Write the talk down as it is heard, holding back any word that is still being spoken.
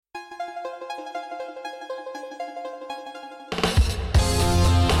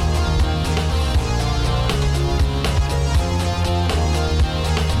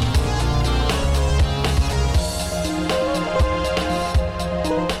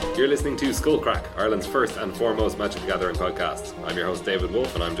You're listening to Skullcrack, Ireland's first and foremost Magic the Gathering podcast. I'm your host David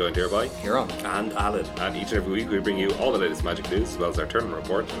Wolf, and I'm joined here by Huron and Alan. And each and every week we bring you all the latest Magic news, as well as our tournament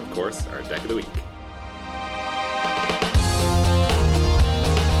report, and of course our deck of the week.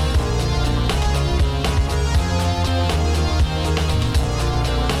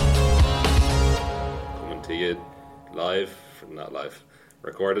 Coming to you live, not live,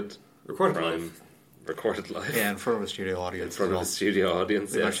 recorded live. Yeah, in front of a studio audience. In front of a studio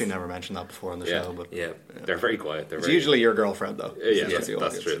audience, We've actually never mentioned that before on the show, but they're very quiet. It's usually your girlfriend, though. That's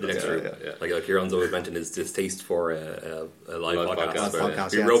true. That's true. Yeah. Like Kieran's always mentioned his distaste for a live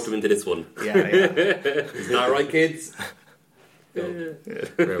podcast. We roped him into this one. Yeah. Is that right, kids?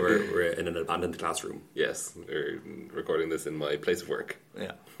 We're in an abandoned classroom. Yes, we're recording this in my place of work.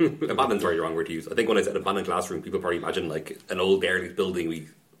 Yeah. Abandoned's very wrong word to use. I think when I said abandoned classroom, people probably imagine like an old derelict building we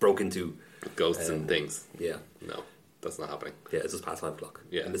broke into. Ghosts and things. Yeah. No, that's not happening. Yeah, it's just past 5 o'clock.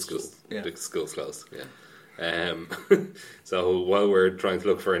 Yeah, in the school. The school's closed. Yeah. So while we're trying to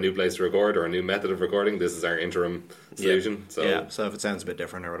look for a new place to record or a new method of recording, this is our interim solution. So if it sounds a bit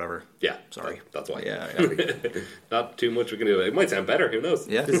different or whatever. Yeah. Sorry. That's why. Yeah. Not too much we can do. It might sound better. Who knows?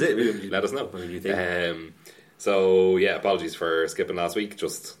 Yeah. This is it. Let us know. What do you think? So apologies for skipping last week.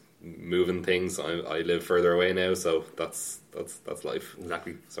 Just moving things. I live further away now, so that's life.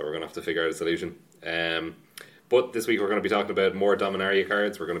 Exactly. So we're going to have to figure out a solution. But this week we're going to be talking about more Dominaria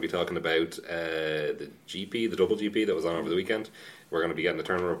cards. We're going to be talking about the GP, the double GP that was on over the weekend. We're going to be getting a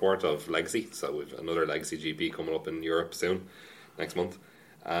tournament report of Legacy. So we've another Legacy GP coming up in Europe soon, next month.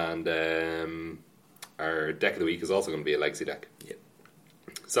 And our deck of the week is also going to be a Legacy deck. Yep.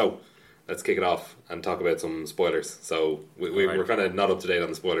 So let's kick it off and talk about some spoilers. So we're kind of not up to date on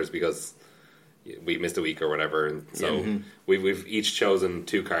the spoilers because we missed a week or whatever, and so we've each chosen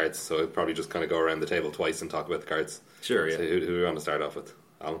 2 cards, so we'll probably just kind of go around the table twice and talk about the cards. Sure, yeah. So who do we want to start off with?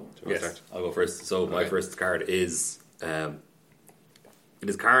 Alan, do you want to start? I'll go first. So my first card is it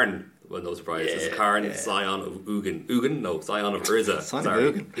is Karn. Well, no surprise. It's Karn, Scion of Ugin. No, Scion of Urza. Scion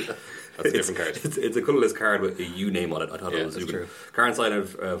of Ugin. That's a different card. It's a colourless card with a U name on it. I thought it was that's Ugin. true. Karn, Scion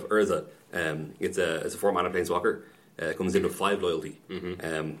of Urza. It's a 4-mana planeswalker. It comes in with 5 loyalty. I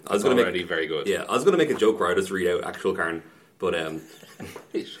was going to already very good. Yeah, I was going to make a joke where I just read out actual Karn, but I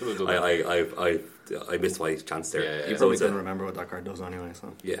missed my chance there. You probably couldn't remember what that card does anyway.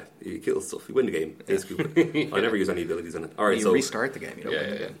 So yeah, you kill stuff, you win the game. Basically, I never use any abilities in it. All right, you restart the game. You don't win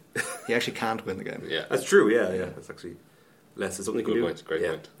the game. You actually can't win the game. Yeah, that's true. Yeah, that's actually less than something you can do. Point. Great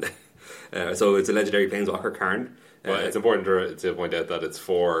point. So it's a legendary planeswalker Karn. But it's important to point out that it's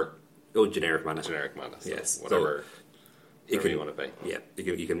for generic mana. So yes, whatever. Whatever you want to pay. Yeah,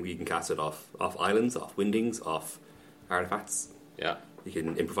 you can cast it off islands, off windings, off artifacts. Yeah. You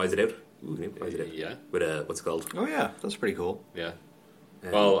can improvise it out. Yeah. With a, what's it called? Oh yeah, that's pretty cool. Yeah.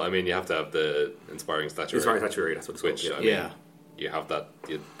 Well, I mean, you have to have the Inspiring Statuary. Inspiring Statuary, that's what it's called. Which, I mean, you have that,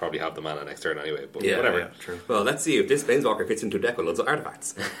 you'd probably have the mana next turn anyway, but whatever. Yeah, true. Well, let's see if this Planeswalker fits into a deck with loads of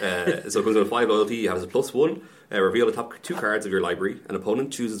artifacts. So it comes with 5 loyalty, you have a +1, reveal the top 2 cards of your library, an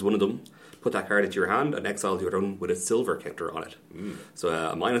opponent chooses one of them, put that card into your hand and exile your own with a silver counter on it. So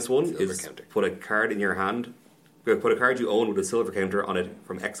a -1 silver is counter. Put a card in your hand, put a card you own with a silver counter on it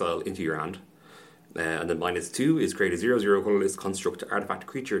from exile into your hand. And then -2 is create a 0/0 colorless construct artifact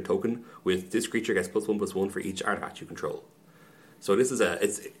creature token with this creature gets +1/+1 for each artifact you control. So this is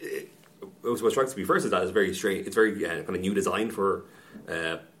what strikes me first is that it's very straight. It's very kind of new design for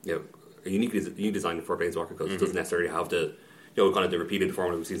a unique design for Planeswalker because it doesn't necessarily have the kind of the repeated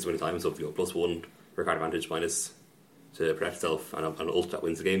formula we've seen so many times of +1 for card advantage, minus to protect itself, and an ult that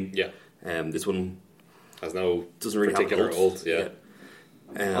wins the game. Yeah. This one has no doesn't really particular have ult. Yeah.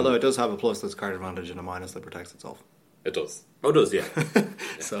 Although it does have a plus that's card advantage and a minus that protects itself. It does. Oh, it does, yeah.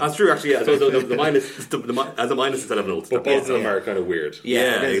 So. That's true, actually. Yeah. So the minus as a minus instead of an ult. But both of them are kind of weird.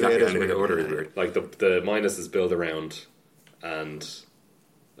 Yeah, exactly. And the order is weird. Like the minuses build around, and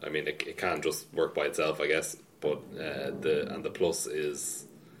I mean it can just work by itself, I guess. But the plus is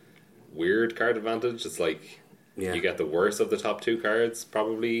weird card advantage. It's like you get the worst of the top 2 cards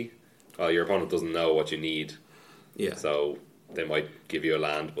probably. Your opponent doesn't know what you need. Yeah. So they might give you a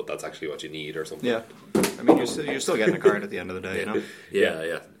land, but that's actually what you need or something. Yeah. I mean, you're still getting a card at the end of the day, you know?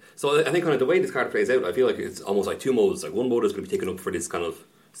 Yeah. So I think kind of the way this card plays out, I feel like it's almost like 2 modes. Like one mode is going to be taken up for this kind of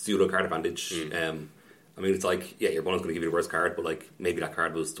pseudo card advantage. I mean, it's like, your opponent's going to give you the worst card, but like maybe that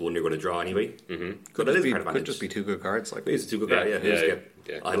card was the one you're going to draw anyway. Could just be 2 good cards. Like it's a 2 good card,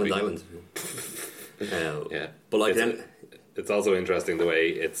 Island. Yeah. But like then... It's also interesting the way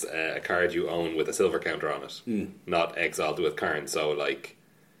it's a card you own with a silver counter on it, not exiled with Karn. So like,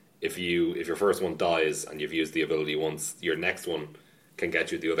 if your first one dies and you've used the ability once, your next one can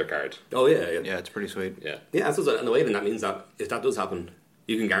get you the other card. Oh yeah. Yeah, it's pretty sweet. Yeah. Yeah, so in a way, then that means that if that does happen,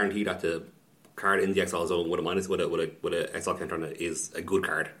 you can guarantee that the card in the exile zone with a minus with a exile counter on it is a good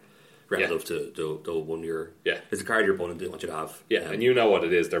card relative to the one you're. Yeah. It's a card your opponent didn't want you to have. Yeah, and you know what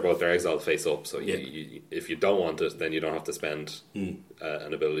it is. They're both their exiled face up, so Yeah. if you don't want it, then you don't have to spend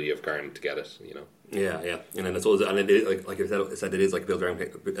an ability of Karn to get it. You know. Yeah, and then it is, like I said, it is like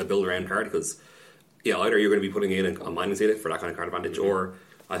a build around card because either you're going to be putting in a minus in it for that kind of card advantage, or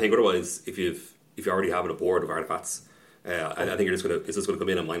I think otherwise if you already have a board of artifacts, I think it's just going to come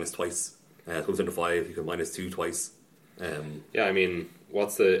in a minus twice. It comes into 5. You can minus 2 twice. Yeah, I mean,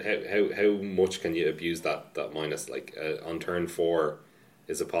 what's the how much can you abuse that minus? Like on turn 4,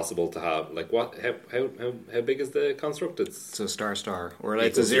 is it possible to have like what? How big is the construct? It's a star, or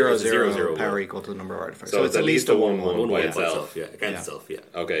Equals it's a 0/0 0/0, power yeah. equal to the number of artifacts. So it's at least a 1/1 by by itself. yeah, against itself, yeah.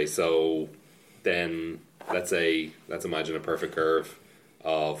 Okay, so then let's imagine a perfect curve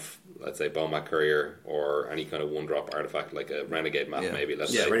of, let's say, Bomat Courier or any kind of 1-drop artifact like a Renegade map, maybe.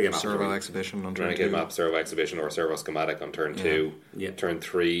 Let's say Renegade map. Servo Exhibition on turn Renegade 2. map, Servo Exhibition, or Servo Schematic on turn 2. Yeah. Turn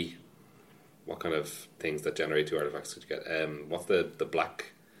 3, what kind of things that generate 2 artifacts could you get? What's the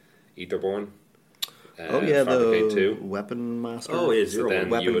black Etherborn? Fabricate the 2. Weapon Master. Oh, yeah, So then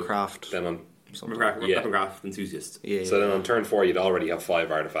Weapon you would, Craft. then on Weapon Craft Enthusiast. Yeah, so then on turn 4 you'd already have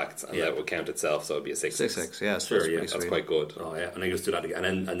 5 artifacts, and Yeah. that would count itself, so it'd be a 6/6. 6/6. Yeah, so Sure, that's yeah, pretty That's sweet. quite good. Oh yeah, and then you just do that again,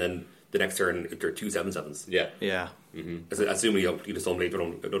 and then the next turn there are 2 7/7s. Yeah, Yeah. Assuming you just don't leave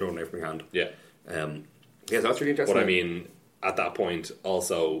another one out from your hand. yeah. So that's really interesting. But I mean, at that point,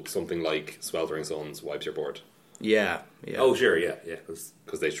 also something like Sweltering Suns wipes your board Yeah. Oh sure, yeah.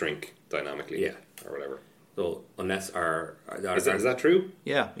 because they shrink dynamically, Yeah. or whatever. So unless our Is that true?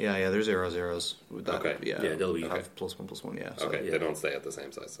 Yeah. There's 0/0s with that. Okay. Yeah, Yeah, they'll be- that have +1/+1. Yeah. So, Okay, yeah. they don't stay at the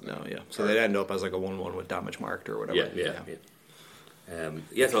same size. No. Yeah. So they'd end up as like a 1/1 with damage marked or whatever.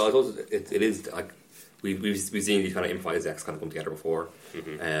 Yeah. So I suppose it is like we've seen these kind of improvised decks kind of come together before.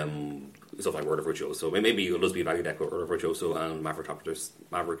 Stuff like Word of Virtuoso. So maybe it'll just be a value deck with Word of Virtuoso and Maverick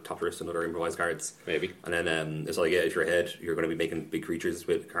Topterist and other improvised cards. Maybe. And then it's like, if you're ahead, you're going to be making big creatures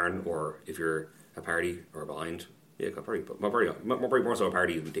with Karn, or if you're a party or behind, probably more so a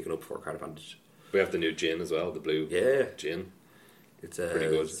party, you'll be taken up for card advantage. We have the new Jin as well, the blue Jin. It's Pretty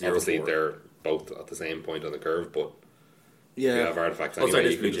good. 0/4. Obviously, they're both at the same point on the curve, but Yeah. you have artifacts Oh, anyway. sorry, you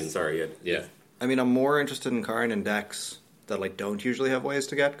this can Legion. just- Sorry, Yeah. I mean, I'm more interested in Karn and decks that like don't usually have ways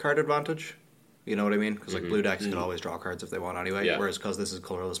to get card advantage. You know what I mean? Because like blue decks can always draw cards if they want anyway. Yeah. Whereas because this is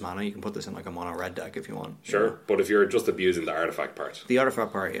colorless mana, you can put this in like a mono red deck if you want. Sure, but if you're just abusing the artifact part, The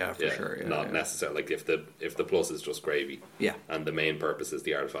artifact part, yeah, for yeah, sure. Yeah, not yeah. necessarily. Like if the plus is just gravy, Yeah. and the main purpose is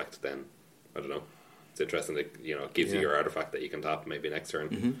the artifact, then I don't know. It's interesting that it gives you Yeah. your artifact that you can tap maybe next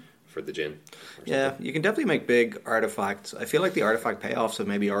turn for the Jin. or Yeah, something. you can definitely make big artifacts. I feel like the artifact payoffs have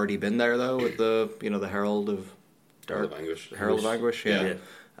maybe already been there though with the the Herald of Herald of Anguish. Herald of Anguish, yeah. Yeah.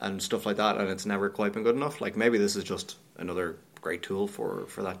 And stuff like that, and it's never quite been good enough. Like maybe this is just another great tool for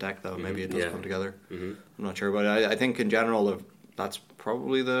that deck though. Maybe it does Yeah. come together. I'm not sure, but I think in general that's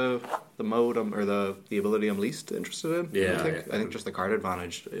probably the mode or the ability I'm least interested in. Yeah, I think just the card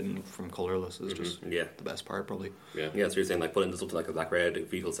advantage from colorless is just Yeah. the best part probably. Yeah. Yeah, so you're saying like put into something like a black red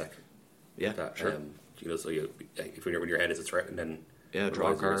vehicle sec. Yeah, That, sure. so if when your head is a threat, and then Yeah,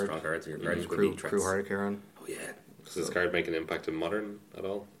 draw a card. draw cards, and your cards will Crew be threats. Hardicaran. Oh yeah, Does this card make an impact in Modern at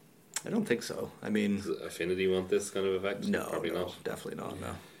all? I don't think so. I mean, Does Affinity want this kind of effect? no, Probably no, not. definitely not.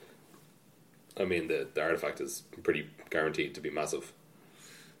 No. I mean, the artifact is pretty guaranteed to be massive.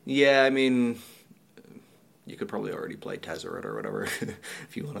 Yeah, I mean, you could probably already play Tezzeret or whatever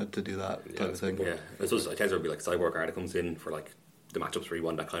if you wanted to do that type of that's thing. yeah. I suppose like Tezzeret would be like cyborg card that comes in for like the matchups where you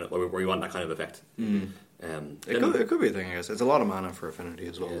want that kind of where you want that kind of effect. It could be a thing, I guess. It's a lot of mana for Affinity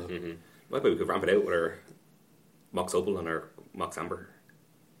as well. Yeah. Though. Maybe we could ramp it out with our Mox Opal and our Mox Amber.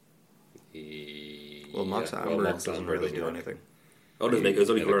 Well, Mox Yeah, Amber Mox doesn't Amber really do work. anything. Oh, does it make it was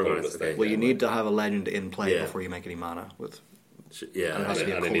only In color a ones? colourless Okay. deck. Well, you Yeah, need to have a legend in play Yeah. before you make any mana with. Yeah, And it has to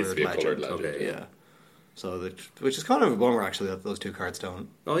be a and it needs to be a coloured coloured legend. legend. Okay. Yeah. So, which is kind of a bummer actually that those two cards don't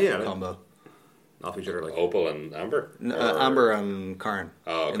Oh yeah, combo. off each other like. Opal and Amber? Or- Amber and Karn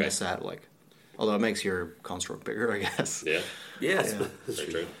Oh, in okay. the set, like. Although it makes your construct bigger, I guess. Yeah, Yes, Yeah.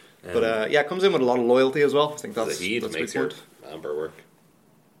 very true. But yeah, it comes in with a lot of loyalty as well. I think that's Zahid that's a makes big your point. Amber work.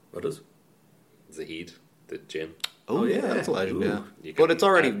 What does? Zahid, the Jin. Oh yeah, yeah. that's a legend. Ooh. Yeah, You but can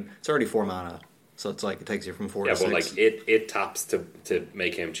it's already 4 mana, so it's like it takes you from 4 Yeah, to but 6. like it taps to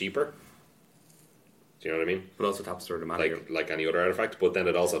make him cheaper. Do you know what I mean? But also taps for the mana. Like any other artifact, but then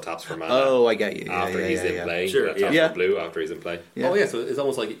it also taps for mana Oh, I get you. Yeah, after yeah, he's yeah, in yeah. play. Sure, It taps yeah. for blue after he's in play. Yeah. Oh yeah, so it's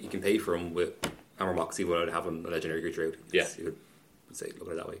almost like you can pay for him with Hammer Moxie without having a legendary creature out. Yeah. You could would say, look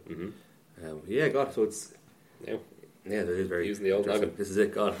at it that way. Yeah, God, so it's... Yeah. Yeah, that is very Using the old interesting. noggin. This is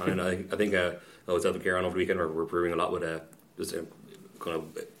it, God. I think I was out with Kieran over the weekend where we're brewing a lot with just kind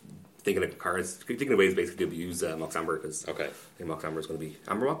of thinking of cards, thinking of ways basically to use Mox Amber, because Okay. I think Mox Amber is going to be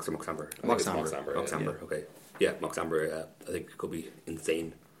Amber Mox or Mox Amber? Mox It's Amber. Amber. Mox Yeah. Amber, okay. Yeah, Mox Amber, I think could be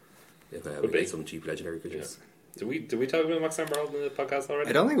insane if we be. get some cheap legendary creatures. Did we talk about Mox Amber in the podcast already?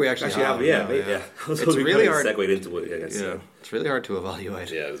 I don't think we actually, Actually, have. yeah. no, So It's we really kind hard. of segued into it, I guess. Yeah, it's really hard to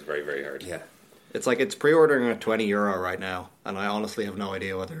evaluate. Yeah, it was very, very hard. Yeah. It's like it's pre-ordering at €20 right now, and I honestly have no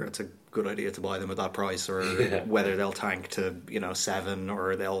idea whether it's a good idea to buy them at that price or whether they'll tank to $7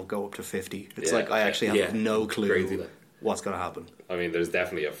 or they'll go up to 50. It's Yeah, like I actually have yeah. no clue Crazy, like. what's going to happen. I mean, there's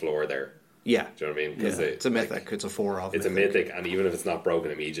definitely a floor there. Yeah, Do you know what I mean? yeah. 'Cause It's a mythic. It's a 4 of. It's a mythic, and even if it's not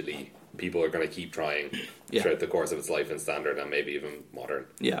broken immediately, people are going to keep trying Yeah. throughout the course of its life in standard and maybe even modern.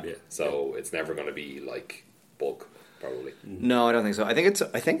 Yeah. Yeah. So it's never going to be like bulk, probably. No, I don't think so. I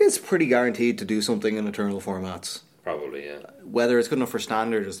think it's pretty guaranteed to do something in Eternal formats. Probably, yeah. Whether it's good enough for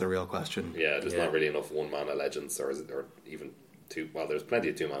standard is the real question. Yeah, there's Yeah. not really enough one mana legends, or is it, or even two? Well, there's plenty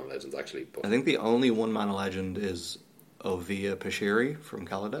of 2 mana legends actually, but I think the only 1 mana legend is Ovia Pashiri from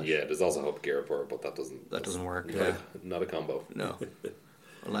Kaladesh. yeah, there's also Hope Girapur, but that doesn't work. Not, Yeah. not a combo. No.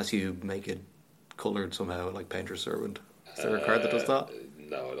 Unless you make it coloured somehow, like Painter's Servant. Is there a card that does that?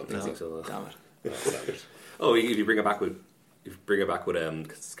 No, I don't think No. so. So, Damn it. No, standard. oh, if you bring it back with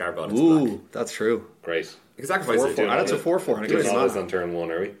Scarab God, it's Ooh, black. that's true. Great. You can sacrifice 4-4. it. And it's a 4-4. And it Doing gives all this mana. on turn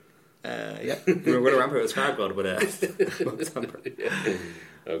 1, are we? Yeah. We're going to ramp out a Scarab God with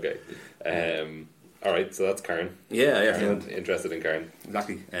Okay. All right, so that's Karn. yeah. And interested in Karn.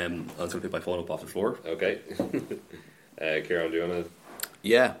 Exactly. I was going to pick my phone up off the floor. Okay. Kieran, do you want to?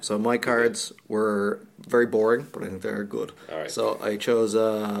 Yeah, so my cards were very boring, but I think they're good. All right. So I chose,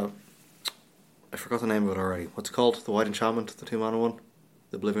 I forgot the name of it already. What's it called? The White Enchantment, the 2 mana one?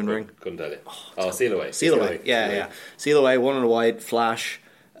 The Oblivion Ring? Couldn't tell you. Oh, Seal Away. Seal Away. Yeah. Seal Away, 1 and a white, flash.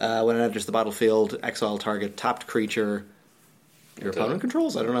 When it enters the battlefield, exile target, tapped creature. Your opponent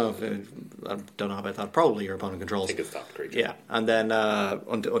controls? I don't know. I don't know about that. Probably your opponent I controls. think it's top creature. Yeah, and then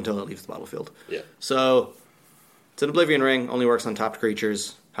until it leaves the battlefield. Yeah. So it's an Oblivion Ring. Only works on tapped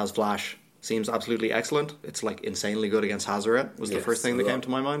creatures. Has flash. Seems absolutely excellent. It's like insanely good against Hazaret. Was the Yes, first thing that a lot. came to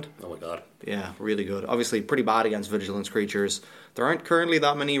my mind. Oh my god. Yeah, really good. Obviously, pretty bad against vigilance creatures. There aren't currently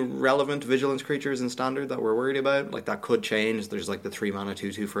that many relevant vigilance creatures in standard that we're worried about. Like that could change. There's like the 3 mana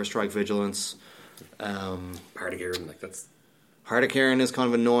 2/2 first strike vigilance. Partagearin, like that's... Hardicaran is kind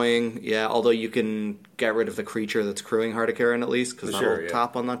of annoying, yeah, although you can get rid of the creature that's crewing Hardicaran at least, because Sure, that'll yeah.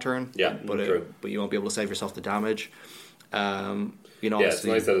 tap on that turn. Yeah, but true. but you won't be able to save yourself the damage. Yeah, it's Obviously,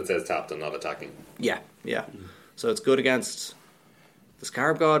 nice that it says tapped and not attacking. yeah. So it's good against the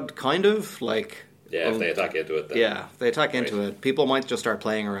Scarab God, kind of, like... Yeah, if they attack into it, then. Yeah, if they attack into Right. it. People might just start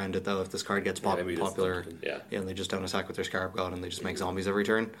playing around it, though, if this card gets maybe just popular. something. Yeah. And they just don't attack with their Scarab God, and they just make zombies every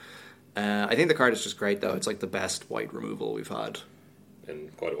turn. I think the card is just great, though. It's like the best white removal we've had In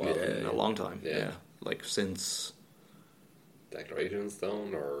quite a while. Yeah. in a long time. Yeah. Like, since... Declaration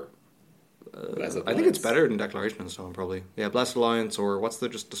Stone or. Blessed I think it's Alliance? better than Declaration of Stone, probably. Yeah, Blessed Alliance, or what's the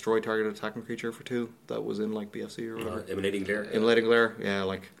just destroy target attacking creature for 2 that was in, like, BFC or whatever? Emanating Glare. Immolating Glare, yeah,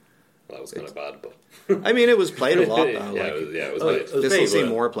 like... Well, that was kind of bad, but. I mean, it was played a lot, though. yeah, like, it was Oh, nice. it was this will played, see but-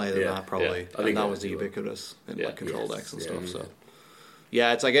 more play than yeah, that, probably. yeah. I And think that that was will. ubiquitous in Yeah. like control Yes, decks and yeah, stuff, yeah. so...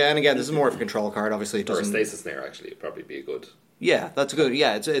 Yeah, it's like, and again, this is more of a control card, obviously. It Or a doesn't... Stasis Snare, actually, would probably be a good. Yeah, that's good.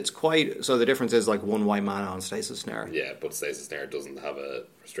 Yeah, it's quite... So the difference is, like, 1 white mana on Stasis Snare. Yeah, but Stasis Snare doesn't have a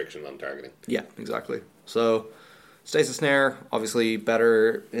restriction on targeting. Yeah, exactly. So, Stasis Snare, obviously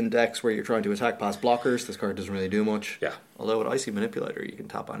better in decks where you're trying to attack past blockers. This card doesn't really do much. Yeah. Although with Icy Manipulator, you can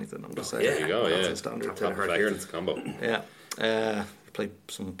tap anything. I'm just saying. yeah. There you go, That's yeah. a standard. Tap Top hard effects combo. Yeah. Played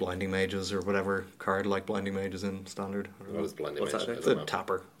some Blinding Mages or whatever card like Blinding Mages in standard. I don't know. What is Blinding What's Mage? that? I It's don't a know.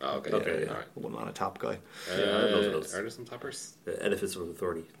 tapper. Oh, okay. Okay, Alright. One mana tap guy. Yeah, I don't know those. Are there some tappers? The Edifice of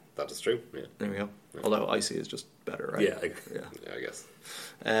Authority. That is true, yeah. There we go. Although Icy is just better, right? Yeah, like, Yeah. Yeah, I guess.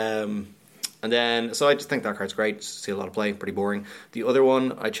 And then, so I just think that card's great. See a lot of play, pretty boring. The other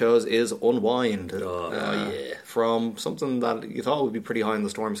one I chose is Unwind. yeah. From something that you thought would be pretty high on the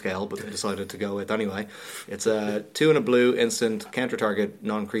storm scale, but they decided to go with anyway. It's a 2 and a blue instant counter target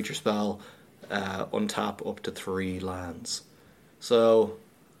non-creature spell, untap up to 3 lands. So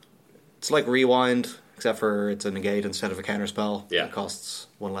it's like Rewind, except for it's a negate instead of a counter spell. Yeah. It costs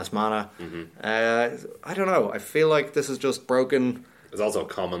 1 less mana. I don't know. I feel like this is just broken. It's also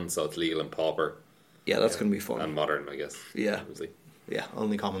common, so it's legal and pauper. Yeah, that's going to be fun. And modern, I guess. Yeah. Obviously. Yeah,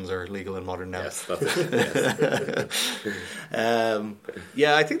 only commons are legal in modern now. Yes, that's it. Yes.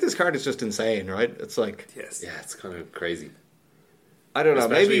 Yeah, I think this card is just insane, right? It's like, yes. Yeah, it's kind of crazy. I don't know.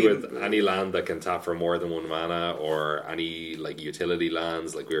 Especially Maybe with any land that can tap for more than 1 mana, or any like utility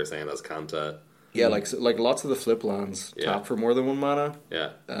lands, like we were saying as Kanta. yeah, like lots of the flip lands Yeah. tap for more than 1 mana. Yeah,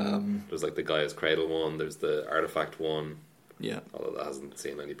 there's like the Gaia's Cradle one. There's the Artifact one. Yeah. Although that hasn't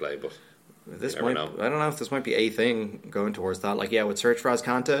seen any play, but This You never might. know. I don't know if this might be a thing going towards that. Like, yeah, with Search for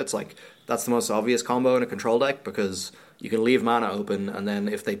Azcanta, it's like that's the most obvious combo in a control deck because you can leave mana open, and then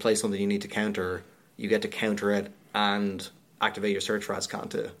if they play something you need to counter, you get to counter it and activate your Search for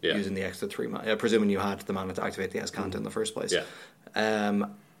Azcanta Yeah. using the extra 3 mana. Presuming you had the mana to activate the Azcanta in the first place. yeah,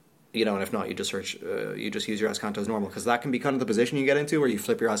 You know, and if not, you just search. You just use your Azcanta as normal because that can be kind of the position you get into where you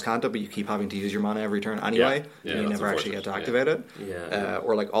flip your Azcanta, but you keep having to use your mana every turn anyway, Yeah, and you that's never actually get to unfortunate, activate it. Yeah.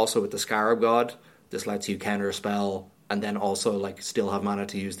 Or like also with the Scarab God, this lets you counter a spell and then also like still have mana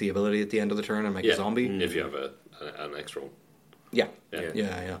to use the ability at the end of the turn and make yeah. a zombie. If you have an extra one. Yeah, Yeah.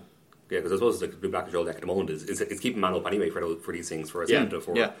 yeah. Yeah, because I suppose like the Blue Black Control deck at the moment is it's keeping mana up anyway for these things for a Yeah.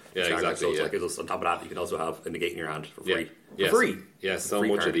 for Yeah. Yeah, Stargate. exactly, So it's yeah. like it's on top of that, you can also have a negate in your hand for Yeah, free. yeah, For free. Yeah, It's a so free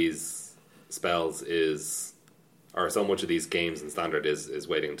much card. of these spells so much of these games in standard is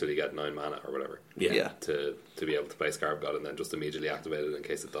waiting until you get 9 mana or whatever. Yeah. To be able to play Scarab God and then just immediately activate it in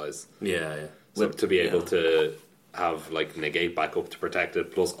case it dies. Yeah. So to be able yeah. to have like negate backup to protect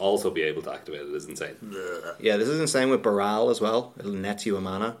it, plus also be able to activate it is insane. Yeah, this is insane with Baral as well. It'll net you a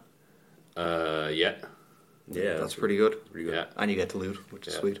mana. Yeah, Yeah. That's pretty good. pretty good. yeah, And you get to loot, which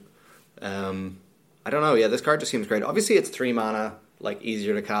is Yeah. sweet. I don't know. Yeah, this card just seems great. Obviously, it's 3 mana, like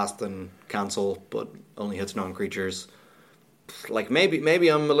easier to cast than cancel, but only hits non-creatures. Like maybe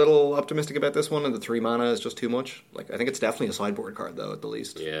I'm a little optimistic about this one, and the 3 mana is just too much. Like I think it's definitely a sideboard card though, at the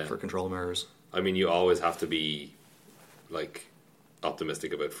least. Yeah. For control mirrors. I mean, you always have to be like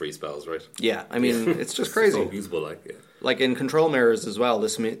optimistic about free spells, right? Yeah, I mean it's just So crazy. usable, like yeah. Like in control mirrors as well.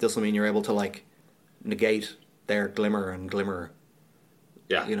 This will mean you're able to like negate their glimmer and glimmer.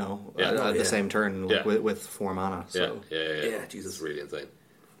 Yeah, You know, yeah, at yeah. the same turn like, Yeah. with 4 mana. yeah, So yeah. Yeah, Jesus. it's really insane.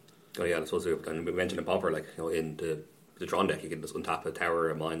 Oh yeah, I suppose and we mentioned in Pomper, like in the Tron deck, you can just untap a tower,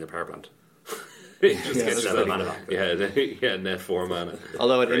 a mine, a power plant. You just Yeah, get that's 7 like- mana back. yeah, net 4 mana.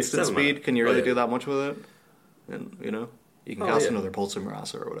 although at Right, instant 7 mana. speed, can you Oh, really yeah. do that much with it? And you know, you can Oh, cast yeah. another Pulsar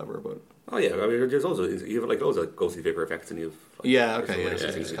Marasa or whatever. But Oh yeah, I mean there's also you have like loads of ghostly vapor effects, and you have like, yeah, there's okay, so yeah, many so yeah,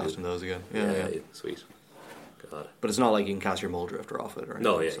 you things can you cast do. in those again. Yeah, Yeah. yeah. Sweet. God. But it's not like you can cast your Muldrifter off it or anything.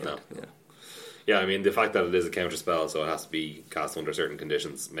 No, yeah, so, no. yeah. Yeah, I mean, the fact that it is a counter spell, so it has to be cast under certain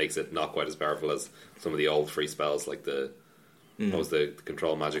conditions, makes it not quite as powerful as some of the old free spells, like what was the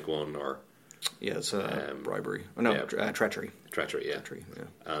control magic one, or Yeah, it's bribery. Oh, no, yeah. treachery. treachery, yeah. Treachery,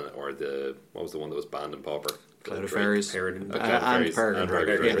 yeah. Or what was the one that was banned in Pauper? Cloud of Drake. Fairies. Peregrine. Cloud of And Fairies Peregrine. and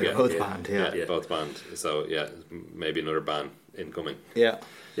Peregrine, Yeah, they're yeah. both Yeah. banned, Yeah, yeah. both banned. So yeah, maybe another ban incoming. Yeah.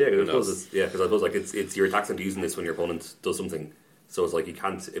 Yeah, Who because I knows? suppose because I suppose like it's your attacks into using this when your opponent does something. So it's like you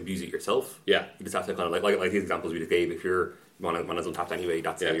can't abuse it yourself. Yeah. You just have to kind of like the examples we just gave. If your mana's untapped anyway,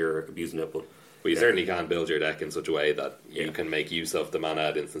 that's Yeah. how you're abusing it. But But you yeah. certainly can build your deck in such a way that you Yeah. can make use of the mana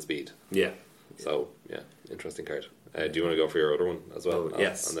at instant speed. Yeah. So yeah, interesting card. Do you want to go for your other one as well? Oh,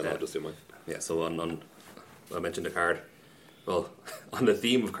 yes. and then I'll just do mine. Yeah, so on I mentioned the card. Well, on the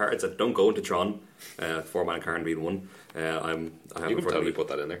theme of cards that don't go into Tron, 4 mana card being one. I have You in can front of totally me put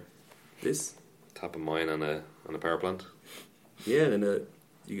that in there. this. Tap a mine on a power plant. Yeah, and then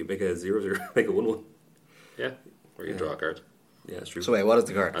you can make a 0/0, make a 1/1. Yeah, or you draw a card. Yeah, that's true. So wait, what is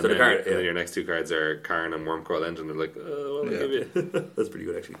the card? And So the then, card, and then yeah. your next 2 cards are Karn and Wormcoil Engine. They're like, what do I give you? That's pretty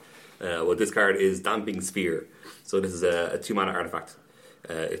good, actually. Well, this card is Damping Sphere. So this is a 2 mana artifact.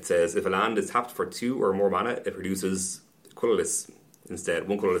 It says if a land is tapped for 2 or more mana, it produces one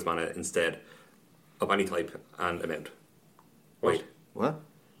colorless mana instead of any type and amount. Wait. What?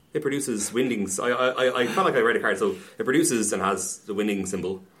 It produces windings. I felt like I read a card. So it produces and has the winding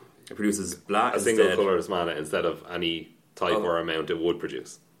symbol. It produces blah A single instead. colorless mana instead of any type Oh. or amount it would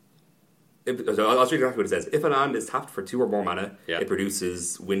produce. So I'll read exactly what it says. If a land is tapped for 2 or more mana, Yeah. it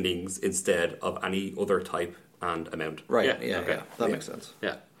produces windings instead of any other type and amount. Right, Yeah, yeah, okay. yeah. That Yeah. makes sense.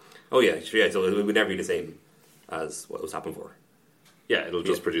 Yeah. Oh yeah, sure, yeah. So it would never be the same as what it was happening for. Yeah, it'll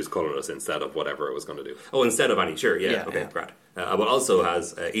just Yeah. produce colorless instead of whatever it was going to do. Oh, instead of any, sure, yeah, Yeah, okay, yeah. great. But also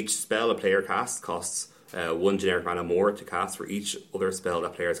has each spell a player casts costs 1 generic mana more to cast for each other spell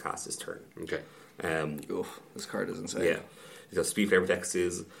that players cast this turn. Okay. Oof, this card is insane. Yeah. So Speed Flavor Text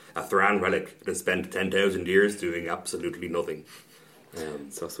is a Thran relic that has spent 10,000 years doing absolutely nothing.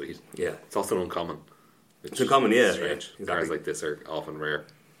 So sweet. Yeah. It's also uncommon. It's uncommon, yeah, Strange. yeah, exactly. Cards like this are often rare.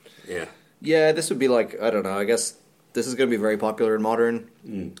 Yeah. Yeah, this would be like, I don't know, I guess this is going to be very popular in Modern,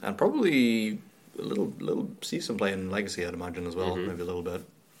 and probably a little see some play in Legacy, I'd imagine, as well, maybe a little bit.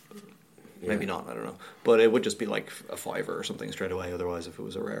 Maybe not, I don't know. But it would just be like a $5 or something straight away otherwise if it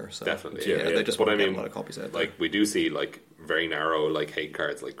was a rare. So Definitely, yeah, they just but won't I get mean, a lot of copies out. like we do see like very narrow like hate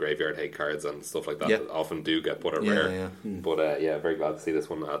cards, like graveyard hate cards and stuff like that. Yeah. That often do get put at Yeah, rare. yeah. But very glad to see this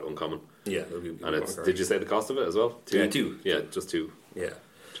one at uncommon. Yeah, that'll be And it's did you say the cost of it as well? Yeah, 2. Yeah, just 2 Yeah.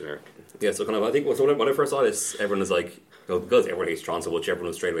 generic. Yeah, so kind of, I think when I first saw this, everyone was like, because everyone hates Tron so much, everyone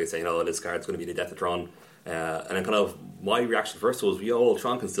was straight away saying, oh, this card's going to be the death of Tron. And then kind of my reaction first was,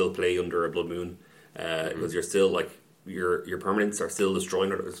 Tron can still play under a Blood Moon, because you're still like, your permanents are still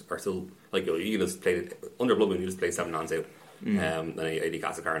destroying, or are still, like, you can just play, under Blood Moon, you just play 7 lands out, and then you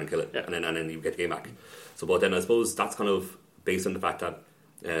cast a card and kill it, and then you get the game back. So, but then I suppose that's kind of based on the fact that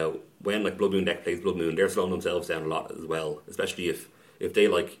when like Blood Moon deck plays Blood Moon, they're slowing themselves down a lot as well, especially if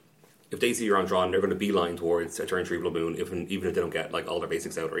they see you're on Tron, they're going to beeline towards a turn 3 Blood Moon, even if they don't get like all their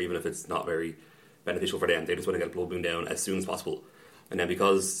basics out, or even if it's not very beneficial for them, they just want to get Blood Moon down as soon as possible. And then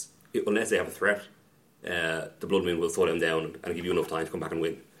unless they have a threat, the Blood Moon will slow them down and give you enough time to come back and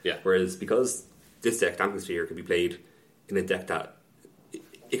win. Yeah. Whereas because this deck, Damping Sphere, can be played in a deck that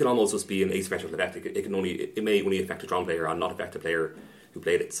it can almost just be an asymmetrical effect. It may only affect a Tron player and not affect a player who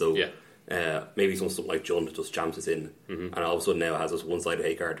played it. So maybe something like Jund just jams this in, and all of a sudden now has this one-sided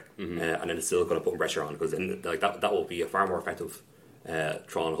hate card, and then it's still going to put pressure on, because then like that will be a far more effective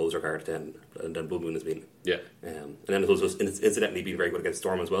Tron hoser card than Blood Moon has been. Yeah. And then it's just incidentally being very good against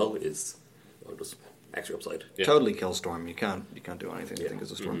Storm as well is just extra upside. Yeah. Totally kill Storm. You can't do anything, I think,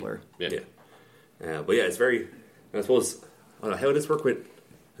 as a Storm player. Yeah. But yeah, it's very. I suppose I don't know, how would this work with?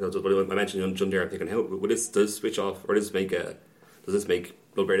 I mentioned Jund there. I'm thinking, how would this switch off, or does this make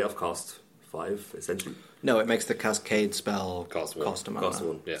Bloodbraid Elf cost 5 essentially? No, it makes the Cascade spell Cost 1. cost a mana. Cost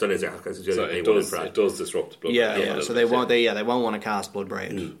 1. Yeah. So it does disrupt Blood Yeah, Braid yeah. a So little they bit, won't want to cast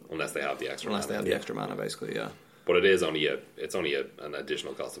Bloodbraid unless they have the extra unless they mana. have the extra mana, basically. Yeah. But it is only an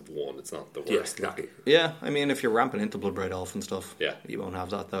additional cost of 1. It's not the worst. Yes, exactly. Yeah, I mean, if you're ramping into Bloodbraid Elf and stuff, Yeah. you won't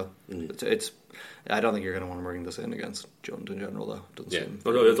have that though. It's I don't think you're going to want to bring this in against Jund in general, though. Doesn't Yeah. seem.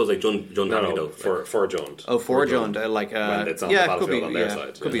 Oh, no, it was like Jund No, though. for Jund. Oh, for Jund, like When it's on the yeah, battlefield could be on their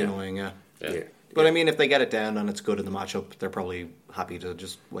side, could be yeah. annoying, yeah. Yeah. But I mean, if they get it down and it's good in the matchup, they're probably happy to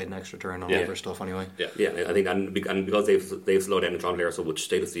just wait an extra turn on all their stuff anyway. Yeah. Yeah, I think, and because they've slowed down the Tron player so much,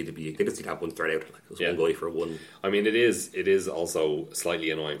 they just need to have one threat out, like just one guy for one. I mean, it is also slightly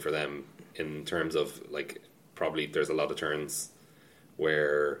annoying for them in terms of, like, probably there's a lot of turns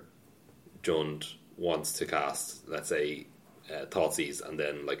where Jund wants to cast, let's say, Thoughtseize and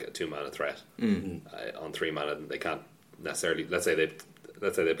then like a 2 mana threat on 3 mana. They can't necessarily. Let's say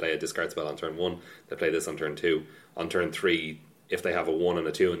they play a discard spell on turn 1. They play this on turn 2. On turn 3, if they have a 1 and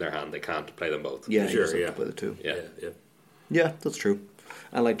a 2 in their hand, they can't play them both. Yeah, Sure, you just have yeah. to play the two. Yeah. Yeah, that's true.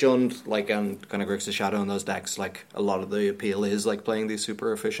 And like Jund, like and kind of Grixis Shadow in those decks, like a lot of the appeal is like playing these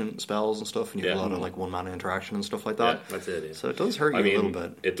super efficient spells and stuff, and you have a lot of like 1 mana interaction and stuff like that. Yeah, that's it. Yeah. So it does hurt you I mean, a little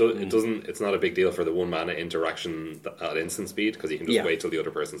bit. it doesn't. It's not a big deal for the 1 mana interaction at instant speed, because you can just wait till the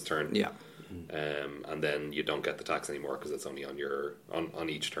other person's turn. Yeah, and then you don't get the tax anymore because it's only on your on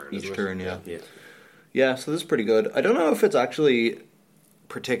each turn. each isn't it? turn. Yeah. Yeah. So this is pretty good. I don't know if it's actually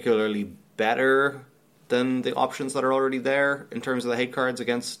particularly better than the options that are already there in terms of the hate cards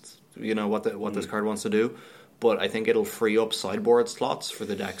against what this card wants to do, but I think it'll free up sideboard slots for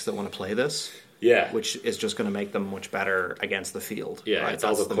the decks that want to play this. Yeah, Which is just going to make them much better against the field. yeah, right? it's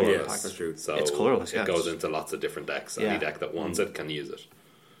That's also the main colorless. impact. That's true. So It's colourless, yeah. It goes into lots of different decks. Any Yeah. deck that wants it can use it.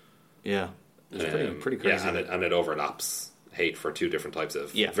 Yeah, it's pretty crazy. Yeah, and it overlaps hate for 2 different types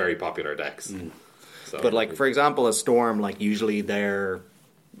of very popular decks. So, But like for example, a Storm, like usually their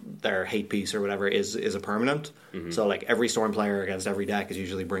hate piece or whatever is a permanent. So like every Storm player against every deck is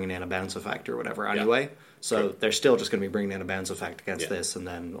usually bringing in a bounce effect or whatever anyway. So they're still just going to be bringing in a bounce effect against this and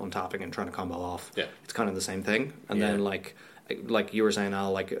then untapping and trying to combo off. Yeah. It's kind of the same thing. And then like you were saying,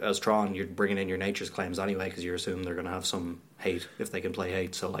 Al, like as Tron, you're bringing in your Nature's Claims anyway because you assume they're going to have some hate if they can play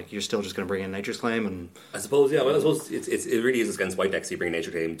hate. So like you're still just going to bring in Nature's Claim and I suppose, yeah. Well, I suppose it really is against white decks. You bring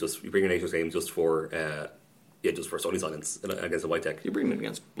Nature Claim just for Stony Silence against a white deck. you're bringing it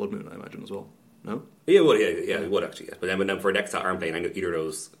against Blood Moon, I imagine, as well. No? Yeah, it would actually. Yeah. But then for decks that aren't playing either of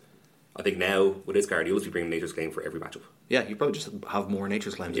those, I think now with this card you'll just be bringing Nature's Claim for every matchup. Yeah, you probably just have more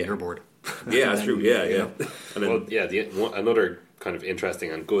Nature's Claims on your board. Yeah, that's true. Yeah. And then, well, yeah. Another kind of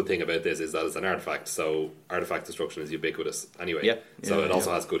interesting and good thing about this is that it's an artifact, so artifact destruction is ubiquitous anyway. Yeah. So Yeah, it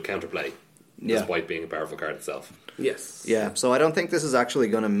also has good counterplay, despite being a powerful card itself. yes. Yeah, so I don't think this is actually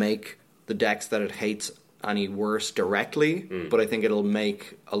going to make the decks that it hates any worse directly, but I think it'll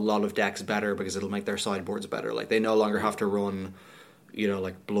make a lot of decks better because it'll make their sideboards better. Like they no longer have to run,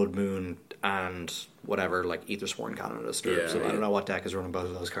 like Blood Moon and whatever, like Aethersworn Cannon Disturb. Yeah, So I yeah. don't know what deck is running both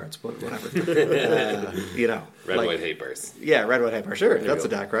of those cards, but whatever. Red, like, white, hate bears. Yeah, red, white, hyper. Sure, you that's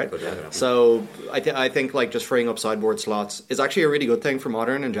go. a deck, right? But yeah. So I think like just freeing up sideboard slots is actually a really good thing for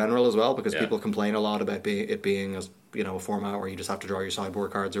Modern in general as well, because Yeah. people complain a lot about it being as a format where you just have to draw your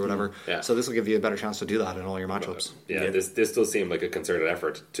sideboard cards or whatever. Yeah. So this will give you a better chance to do that in all your matchups. Yeah, Yeah. this does seem like a concerted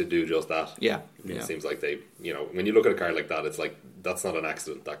effort to do just that. Yeah. I mean, Yeah. It seems like they, when you look at a card like that, it's like, that's not an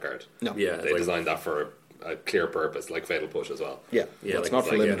accident, that card. No. Yeah, They like- designed that for a clear purpose, like Fatal Push as well. Yeah. Yeah, It's like- not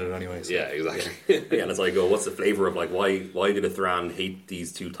for like, limited anyway. So. Yeah, exactly. Yeah, and it's like, what's the flavour of, like, why did a Thran hate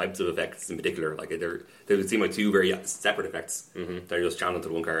these two types of effects in particular? Like, they would seem like two very separate effects. Mm-hmm. They're just channeled to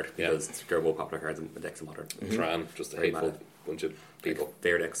one card because they're both popular cards in the decks of Modern. Tran, just a Very hateful mad. bunch of people.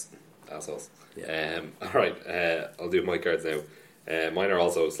 Fair decks. Assholes. Yeah. Alright, I'll do my cards now. Mine are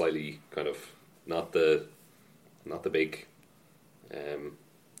also slightly kind of not the big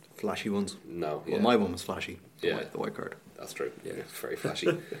Flashy ones. no. Well, Yeah, my one was flashy. Yeah. The white card. that's true. Yeah. It's very flashy.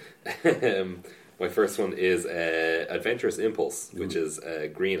 My first one is Adventurous Impulse, which is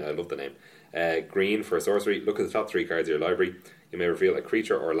green. I love the name. Green for sorcery. Look at the top 3 cards of your library. You may reveal a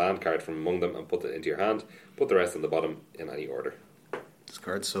creature or land card from among them and put it into your hand. Put the rest on the bottom in any order. This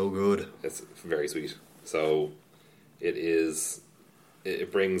card's so good. It's very sweet. So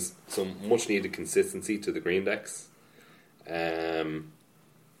it brings some much needed consistency to the green decks.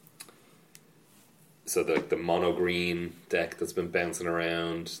 So the mono green deck that's been bouncing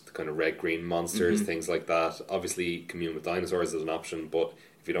around, the kind of red green monsters, things like that. Obviously, Commune with Dinosaurs is an option, but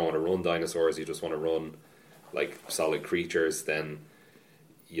if you don't want to run dinosaurs, you just want to run like solid creatures, then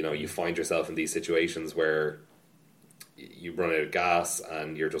you find yourself in these situations where you run out of gas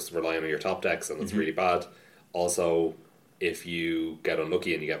and you're just relying on your top decks, and it's really bad. Also, if you get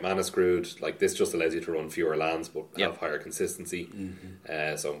unlucky and you get mana screwed, like this just allows you to run fewer lands but have higher consistency.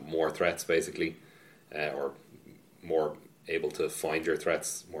 So more threats basically, or more able to find your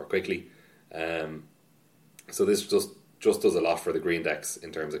threats more quickly. So this just does a lot for the green decks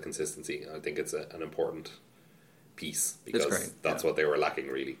in terms of consistency. I think it's an important piece because great, that's what they were lacking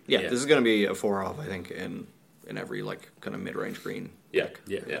really. Yeah, Yeah. this is going to be a 4-off, I think, in every like kind of mid-range green. Yeah,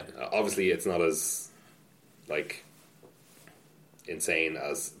 Yeah. Obviously, it's not as like insane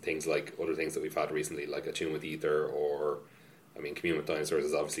as things like other things that we've had recently, like Attune with Ether, or Commune with Dinosaurs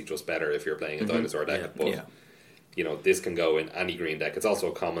is obviously just better if you're playing a dinosaur deck. Yeah. But Yeah. this can go in any green deck. It's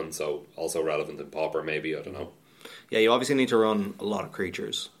also common, so also relevant in Pauper. Maybe, I don't know. Yeah, you obviously need to run a lot of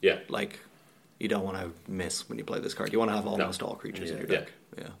creatures. Yeah. Like, you don't want to miss when you play this card. You want to have almost all creatures in your Yeah. deck.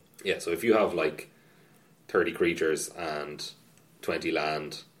 Yeah. Yeah, so if you have like 30 creatures and 20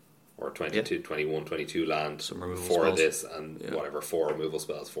 land, or 22, 21, 22 land, Some removal 4 of spells. this, and Yeah. whatever, 4 removal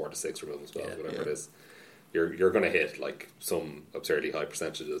spells, 4 to 6 removal spells, Yeah. whatever Yeah. it is, you're going to hit like some absurdly high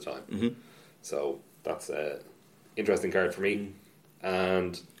percentage of the time. So that's an interesting card for me.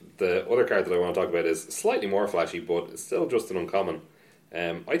 And the other card that I want to talk about is slightly more flashy, but it's still just an uncommon.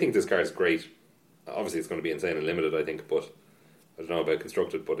 I think this card is great. Obviously, it's going to be insane and limited, I think, but I don't know about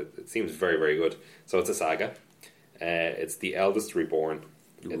constructed, but it seems very, very good. So it's a saga. It's the Eldest Reborn.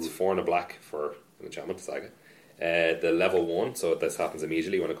 It's 4 and a black for an enchantment saga. The level 1, so this happens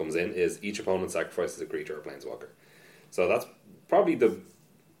immediately when it comes in, is each opponent sacrifices a creature or planeswalker. So that's probably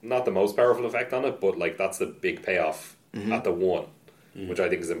not the most powerful effect on it, but like that's the big payoff at the 1, which I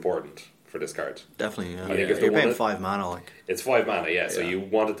think is important for this card. Definitely, yeah. I think if the You're paying one- 5 mana, like. It's 5 mana, yeah. So Yeah. you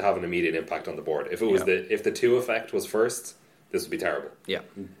want it to have an immediate impact on the board. If it was Yeah. if the 2 effect was first, this would be terrible. Yeah.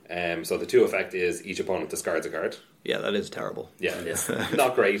 So the 2 effect is each opponent discards a card. Yeah, that is terrible. Yeah,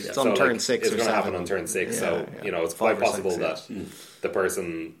 not great. It's So, on turn 6 It's or going to 7. happen on turn 6. Yeah, So yeah. it's quite 5 or 6, possible yeah. that the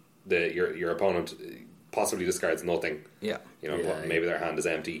person, your opponent, possibly discards nothing. Yeah. Yeah. Maybe their hand is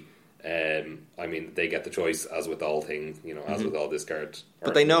empty. They get the choice, as with all things, as with all discard.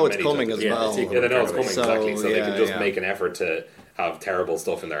 But they know it's many coming types as of- well. Yeah, they know it's coming, So, exactly. So they yeah, can just yeah. make an effort to have terrible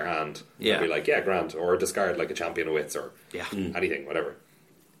stuff in their hand. Yeah. And be like, yeah, grand. Or discard like a Champion of Wits or Yeah. anything, whatever.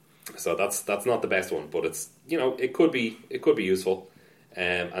 So that's not the best one, but it's it could be useful.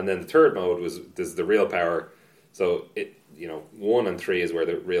 And then the third mode this is the real power. So 1 and 3 is where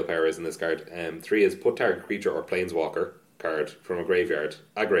the real power is in this card. 3 is put target creature or planeswalker card from a graveyard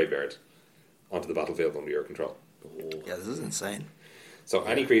onto the battlefield under your control. Yeah, this is insane. So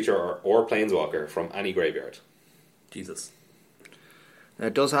any creature or planeswalker from any graveyard. Jesus. Now,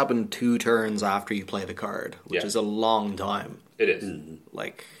 it does happen 2 turns after you play the card, which Yeah. is a long time. It is.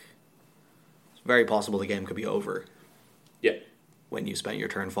 Like, it's very possible the game could be over Yeah. when you spent your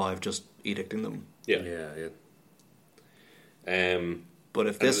turn 5 just edicting them. Yeah. Yeah. But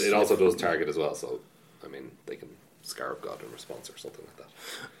if this... It also does target as well, so they can Scarab God in response or something like that.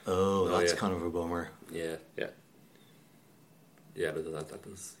 Oh, that's yeah. kind of a bummer. Yeah. Yeah. Yeah, that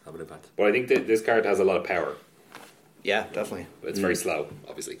does have an impact. But I think that this card has a lot of power. Yeah, definitely. It's very slow,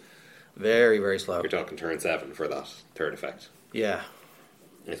 obviously. Very, very slow. You're talking turn 7 for that third effect. Yeah.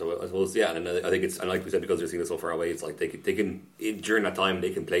 Yeah, so I suppose, yeah, and I think it's, and like we said, because they're seeing it so far away, it's like they can during that time, they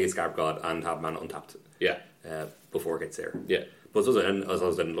can play Scarab God and have mana untapped Yeah. before it gets there. Yeah. But also, and as I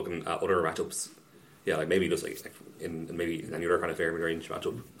was then looking at other matchups, yeah, like maybe just like in maybe any other kind of fair mid-range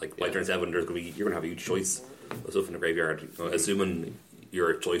matchup, like by turn 7, you're gonna have a huge choice of stuff in the graveyard, assuming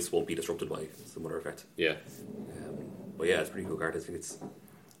your choice won't be disrupted by some other effect. Yeah. But yeah, it's a pretty cool card. I think it's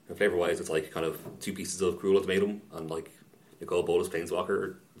flavor wise, it's like kind of 2 pieces of Cruel Ultimatum and like Nicole Bolas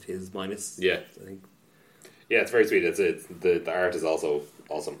Planeswalker, his minus. Yeah. I think. Yeah, it's very sweet. It's the art is also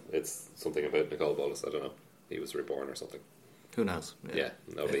awesome. It's something about Nicole Bolas. I don't know. He was reborn or something. Who knows? Yeah,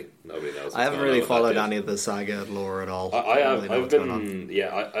 nobody knows. I haven't what's really going on with followed that any yet. of the saga lore at all. I don't have. really know I've what's going on. been.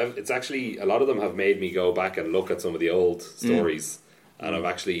 Yeah, I've. It's actually a lot of them have made me go back and look at some of the old stories, and I've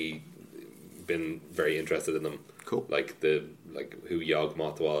actually been very interested in them. Cool. Like who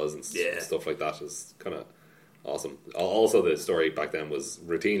Yawgmoth was and stuff like that is kind of awesome. Also, the story back then was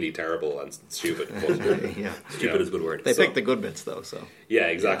routinely terrible and stupid. But, Yeah. Stupid is a good word. They picked the good bits though, so. yeah,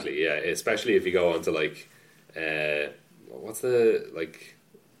 exactly. Yeah, especially if you go onto like, what's the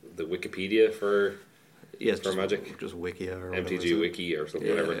Wikipedia for Yeah, it's For just, Magic? just Wikia or whatever, MTG is it? Wiki or something,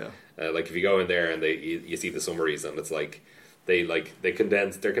 Yeah, whatever. Like if you go in there and you see the summaries and it's like they're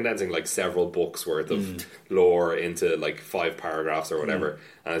condensing like several books worth of lore into like 5 paragraphs or whatever.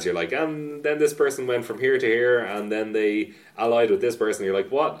 And as you're like, and then this person went from here to here and then they allied with this person. You're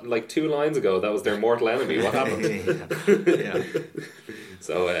like, what? Like 2 lines ago that was their mortal enemy. What happened? Yeah.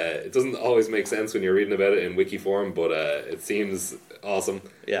 So it doesn't always make sense when you're reading about it in wiki form, but it seems awesome.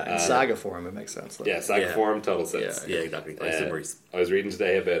 Yeah, in saga form it makes sense though. Yeah, saga Yeah. form, total sense. Yeah, exactly. Like summaries. I was reading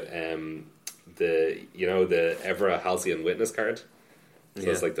today about the Evra Halcyon Witness card. So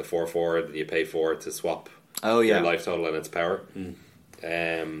it's like the 4/4 that you pay for to swap Oh yeah. your life total and its power.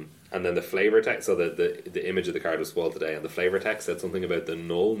 And then the flavor text. So the image of the card was spoiled today, and the flavor text said something about the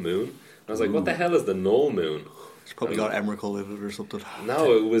null moon. And I was like, what the hell is the null moon? It's probably got Emrakul in it or something.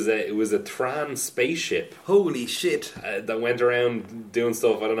 No, it was a Thran spaceship Holy shit! that went around doing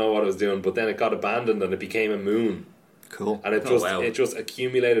stuff. I don't know what it was doing, but then it got abandoned and it became a moon. Cool. And it just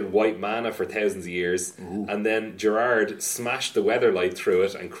accumulated white mana for thousands of years. And then Gerard smashed the Weatherlight through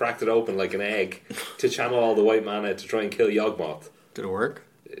it and cracked it open like an egg to channel all the white mana to try and kill Yawgmoth. Did it work?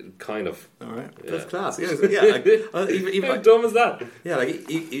 Kind of. Alright. That's class. Yeah, like, even How like, dumb is that? yeah, like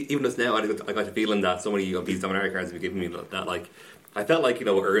even just now, I got the feeling that so many of these Dominaria cards have been giving me that. Like, I felt like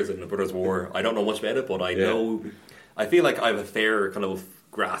Urza and the Brothers War. I don't know much about it, but I know. I feel like I have a fair kind of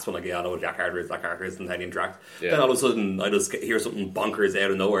grasp on like, I know what that character is, and how they interact. Yeah. Then all of a sudden, I just hear something bonkers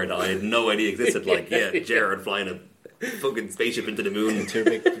out of nowhere that I had no idea existed. Like, Jared flying a fucking spaceship into the moon. 2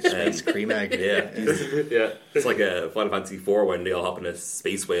 big space cream egg. Yeah, Yeah, it's like a Final Fantasy IV when they all hop in a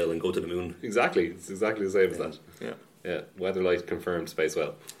space whale and go to the moon. exactly. It's exactly the same as that. Yeah. Yeah, Weatherlight confirmed space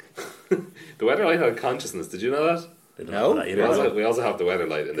well. The Weatherlight had a consciousness. Did you know that? I don't No? know that We either. also have the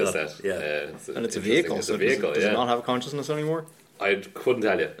Weatherlight in this Yeah. set. Yeah. And it's a interesting. vehicle, It's so a vehicle. does Yeah, it not have a consciousness anymore? I couldn't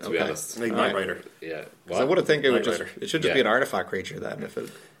tell you to be Okay. honest. Like Alright. Knight Rider. Yeah, Because I would have think it would Knight just Rider. it should just Yeah. be an artifact creature then if it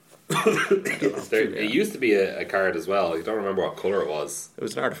It used to be a card as well. I don't remember what color it was.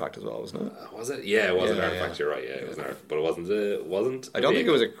 was an artifact as well, wasn't it? Was it? Yeah, it was an Yeah, artifact. yeah. You're right. Yeah, it was an artifact, but it wasn't. I don't think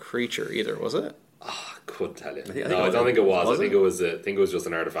it was a creature either, was it? I couldn't tell you. think it No, I was. don't think it was. Was I think it? it was just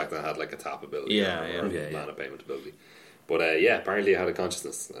an artifact that had like a tap ability. Yeah, or yeah. Okay, yeah. mana payment ability. But apparently it had a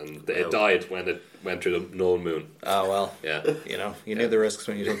consciousness, and it Oh. died when it went through the null moon. Oh well. Yeah. You knew the risks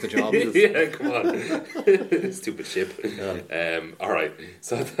when you took the job. Yeah, come on. Stupid ship. Alright,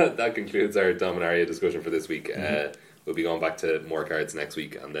 so that concludes our Dominaria discussion for this week. We'll be going back to more cards next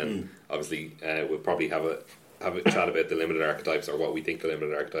week, and then obviously we'll probably have a chat about the limited archetypes, or what we think the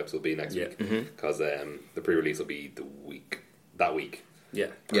limited archetypes will be next Yeah. week, because the pre-release will be that week. Yeah.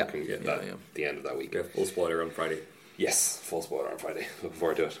 Yeah. The end of that week. Yeah, full spoiler on Friday. Yes, full spoiler on Friday. Looking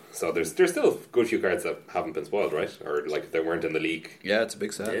forward to it. So there's still a good few cards that haven't been spoiled, right? Or like they weren't in the league. Yeah, it's a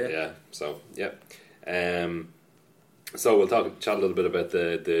big set. Yeah. Yeah. So yeah. So we'll chat a little bit about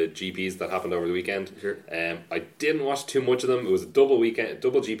the GPs that happened over the weekend. Sure. I didn't watch too much of them. It was a double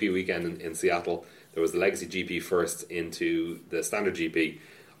GP weekend in Seattle. There was the Legacy GP first into the Standard GP.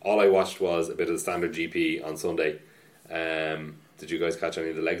 All I watched was a bit of the Standard GP on Sunday. Did you guys catch any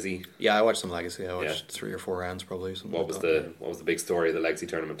of the Legacy? Yeah, I watched some Legacy. I watched 3 or 4 rounds probably. What was the big story of the Legacy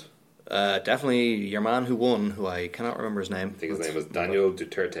tournament? Definitely your man who won, who I cannot remember his name. I think his name was Daniel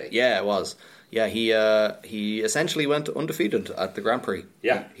Duterte. Yeah, it was. Yeah, he essentially went undefeated at the Grand Prix.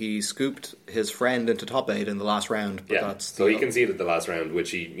 Yeah. He scooped his friend into top 8 in the last round. But Yeah, that's so he conceded the last round,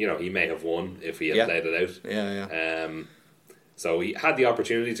 which he may have won if he had played it out. Yeah. So he had the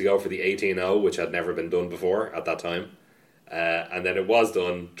opportunity to go for the 18-0, which had never been done before at that time. And then it was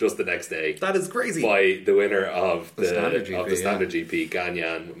done just the next day. That is crazy. By the winner of the Standard GP, Standard GP,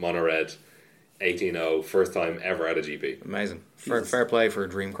 Ganyan Monored, 18-0, first time ever at a GP. Amazing. Fair play for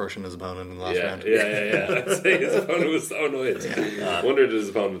Dream crushing his opponent in the last round. Yeah. I'd say his opponent was so annoyed. I wondered if his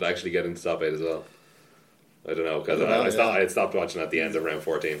opponent would actually get into top 8 as well. I don't know, because I had stopped watching at the end of round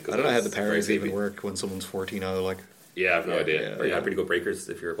 14. I don't know how the parries even work when someone's 14-0. Like, yeah, I have no idea. Or you had pretty good breakers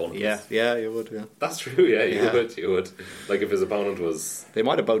if your opponent was... Yeah, you would, yeah. That's true, you would. Like, if his opponent was... They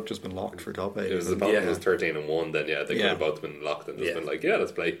might have both just been locked for top 8. If his opponent was 13-1, then they could have both been locked and just been like,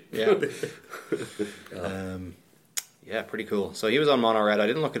 let's play. Yeah. Yeah, pretty cool. So he was on Mono Red. I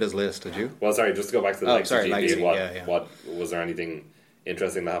didn't look at his list, did you? Well, sorry, just to go back to the Legacy GP. Legacy, What was there anything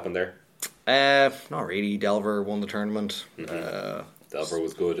interesting that happened there? Not really. Delver won the tournament. Delver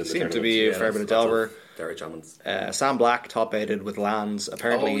was good in the tournament. Seemed to be a fair bit of Delver. Derek Jammons. Sam Black top 8'd with Lands.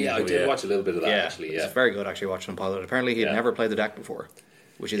 Apparently, I did watch a little bit of that actually. Yeah, it's very good actually watching him pilot. Apparently, he'd never played the deck before,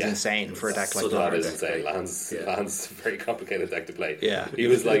 which is insane for a deck like that. That is insane. Lands a very complicated deck to play. Yeah, he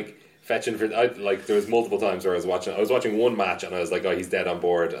was like fetching for there was multiple times where I was watching one match and I was like, oh, he's dead on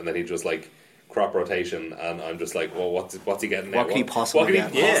board, and then he just like crop rotation, and I'm just like, well, what's he getting now? What can he possibly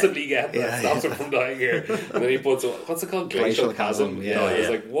get that stops him from dying here? And then he puts what's it called, Glacial Chasm. I was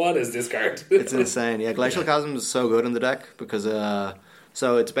like, what is this card? It's insane. Yeah, Glacial Chasm is so good in the deck because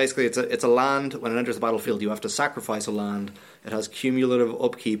so it's basically it's a land. When it enters the battlefield, you have to sacrifice a land. It has cumulative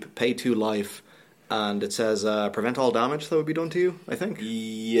upkeep, pay 2 life, and it says prevent all damage that would be done to you, I think.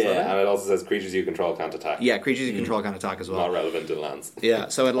 Yeah, and it also says creatures you control can't attack. Yeah, creatures you control can't attack as well. Not relevant in lands. Yeah,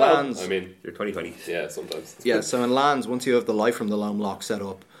 so it lands... I mean... You're 2020. Yeah, sometimes. Yeah, so in lands, once you have the life from the loam lock set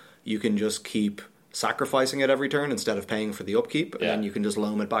up, you can just keep sacrificing it every turn instead of paying for the upkeep, and then you can just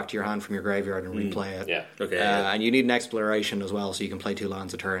loam it back to your hand from your graveyard and replay it. Yeah. Okay. And you need an exploration as well, so you can play 2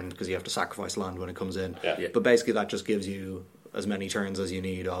 lands a turn because you have to sacrifice land when it comes in. Yeah. But basically that just gives you as many turns as you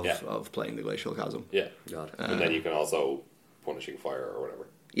need of playing the Glacial Chasm. Yeah. And then you can also Punishing Fire or whatever.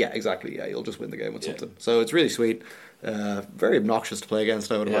 Yeah, exactly. Yeah, you'll just win the game with something. So it's really sweet. Very obnoxious to play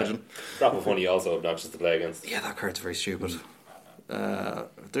against, I would imagine. Drop of Honey also obnoxious to play against. Yeah, that card's very stupid.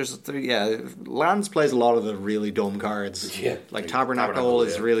 Lands plays a lot of the really dumb cards. Yeah, like Tabernacle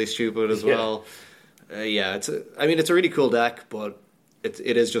is really stupid as well. It's a really cool deck, but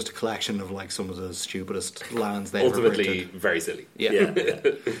it is just a collection of like some of the stupidest lands they've ultimately ever printed. very silly.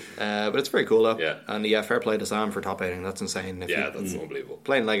 But it's very cool though. Yeah. And fair play to Sam for top 8ing. That's insane. That's unbelievable.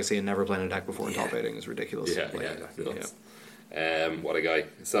 Playing Legacy and never playing a deck before in top 8ing is ridiculous. What a guy.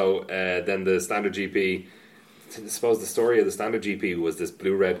 So then the Standard GP, I suppose the story of the Standard GP was this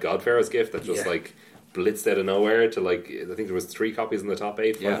blue-red Godpharaoh's Gift that just like blitzed out of nowhere to like, I think there was 3 copies in the top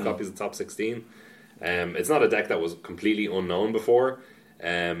 8, 5 copies in the top 16. It's not a deck that was completely unknown before.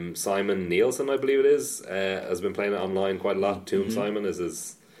 Simon Nielsen, I believe it is, has been playing it online quite a lot. Tomb Simon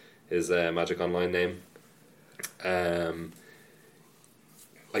is his Magic Online name.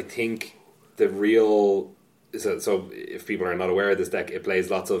 I think the real... So if people are not aware of this deck, it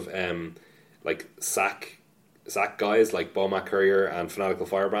plays lots of like sack guys like Bomac Courier and Fanatical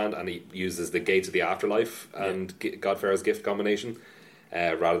Firebrand, and he uses the Gates of the Afterlife and Godpharaoh's Gift combination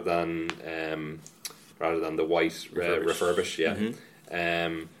rather than the white refurbish.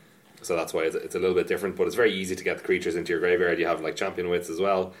 So that's why it's a little bit different, but it's very easy to get the creatures into your graveyard. You have like Champion Wits as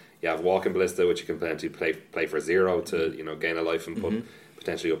well. You have Walking Ballista, which you can play for 0 to gain a life and put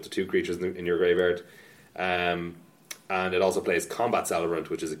potentially up to 2 creatures in your graveyard. And it also plays Combat Celebrant,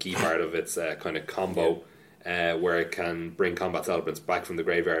 which is a key part of its kind of combo, where it can bring Combat Celebrants back from the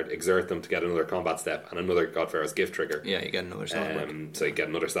graveyard, exert them to get another combat step and another Godpharaoh's Gift trigger. Yeah, you get another Celebrant. So you get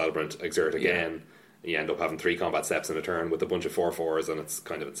another Celebrant, exert again. You end up having 3 combat steps in a turn with a bunch of 4/4s, and it's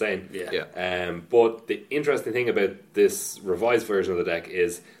kind of insane. But the interesting thing about this revised version of the deck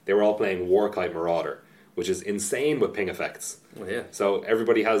is they were all playing Warkite Marauder, which is insane with ping effects. So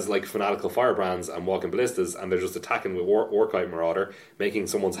everybody has like Fanatical Firebrands and Walking Ballistas, and they're just attacking with Warkite Marauder, making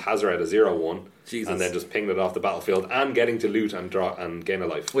someone's Hazard a 0/1, and then just pinging it off the battlefield and getting to loot and draw and gain a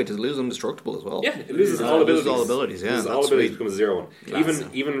life. Wait, does it lose Indestructible as well? Yeah, it loses all abilities. All abilities, yeah. It loses all abilities, becomes a 0/1.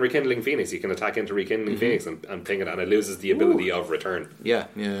 Even Rekindling Phoenix, you can attack into Rekindling Phoenix and ping it, and it loses the ability of return. Or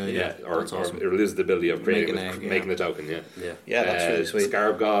it loses the ability of creating making the token. Yeah, that's really sweet.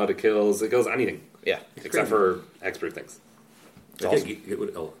 Scarab God, it kills anything. Yeah, except for hexproof things. Awesome.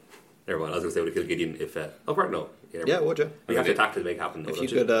 Never mind. I was going to say would have killed Gideon if. Oh, right, no. Yeah, would you? You have to attack to make it happen. Though,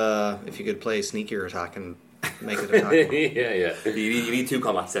 If you could play sneakier attack and make it attack. yeah. You need 2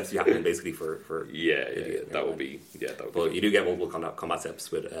 combat steps. You have to basically for Yeah, that would be. Yeah, that would. But you do get multiple combat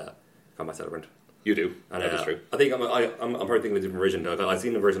steps with combat celebrant. You do. And, that is true. I think I'm probably thinking of a different version. I've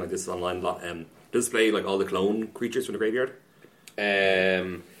seen a version like this online a lot. Display like all the clone creatures from the graveyard.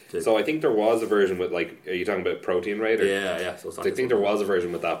 So I think there was a version with like, are you talking about Protein Raider? Yeah. So I think there was a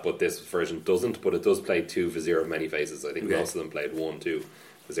version with that, but this version doesn't. But it does play 2 Vizier of Many Faces. I think most of them played 1, 2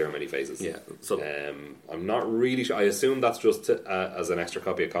 Vizier of Many Faces. Yeah. So I'm not really sure. I assume that's just as an extra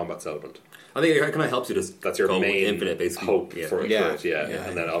copy of Combat Celebrant. I think it kind of helps you just That's your go main infinite basically. hope for it. Yeah.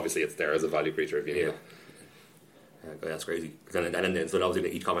 And then obviously it's there as a value creature if you need it. That's crazy. And then so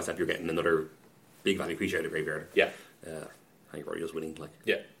obviously each combat step you're getting another big value creature out of the graveyard. Yeah. I think Rory was winning. Like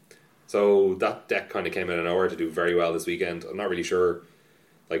Yeah. So that deck kind of came out of nowhere to do very well this weekend. I'm not really sure,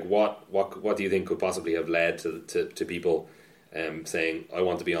 like what do you think could possibly have led to people saying I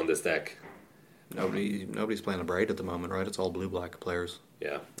want to be on this deck? Nobody's playing a Braid at the moment, right? It's all blue-black players.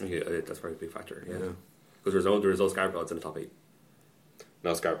 Yeah. that's probably a big factor. Yeah, because there's no Scarab Gods in the top 8.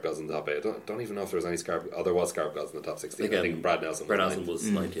 No Scarab Gods in the top 8. I don't even know if there was any Scarab. Oh, there was Scarab Gods in the top 16. Again, I think Brad Nelson. was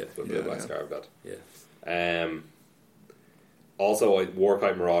 9th. Yeah, with blue black Scarab God. Yeah. Also,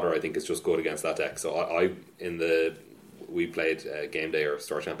 Warkite Marauder I think is just good against that deck. So we played Game Day or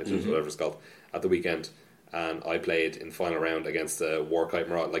Store Championships, whatever it's called, at the weekend, and I played in final round against a Warkite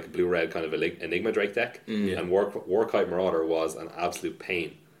Marauder, like a blue-red kind of Enigma Drake deck, and Warkite Marauder was an absolute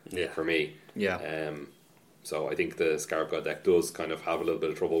pain for me. Yeah. So I think the Scarab God deck does kind of have a little bit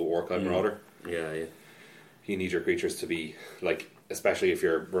of trouble with Warkite Marauder. Yeah. You need your creatures to be, like, especially if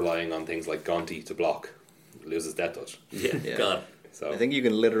you're relying on things like Gonti to block, loses Death Touch. Yeah. God. So I think you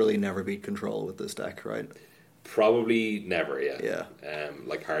can literally never beat control with this deck, right? probably never, Yeah.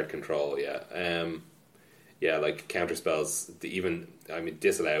 like hard control, like counter spells.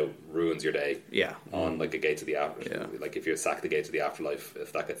 Disallow ruins your day. Yeah. On like a Gate to the After. Yeah. Like if you sack the Gate to the Afterlife,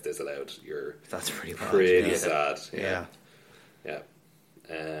 if that gets disallowed, you're That's pretty bad. pretty sad. Yeah.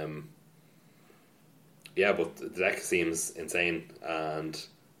 But the deck seems insane, and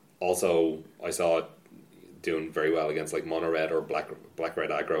also I saw it doing very well against like mono red or black red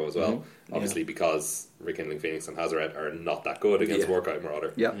aggro as well. Obviously, because Rekindling Phoenix and Hazoret are not that good against Warkite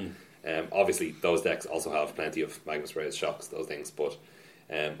Marauder. Yeah. Obviously, those decks also have plenty of Magma Sprays, Shocks, those things, but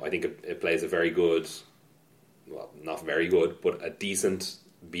I think it plays a very good, well, not very good, but a decent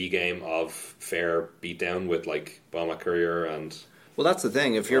B game of fair beatdown with like Bomba Courier and. Well, that's the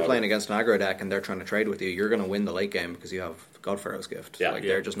thing. If you're playing against an aggro deck and they're trying to trade with you, you're going to win the late game because you have Godpharaoh's Gift.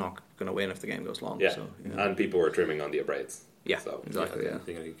 They're just not going to win if the game goes long. Yeah, so, and people were trimming on the Abrades. Yeah, so, exactly.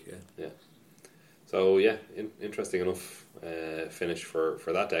 Yeah. So interesting enough finish for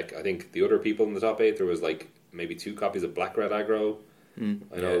that deck. I think the other people in the top 8, there was like maybe 2 copies of Black Red Aggro.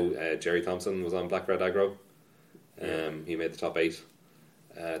 I know Jerry Thompson was on Black Red Aggro. He made the top 8.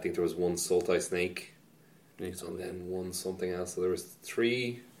 I think there was 1 Sultai Snake. And then 1 something else. So there was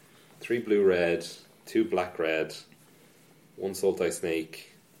 3 blue red, 2 black red, 1 Sultai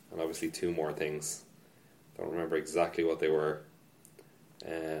Snake, and obviously 2 more things. Don't remember exactly what they were.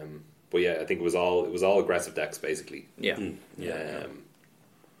 But yeah, I think it was all aggressive decks basically. Yeah. I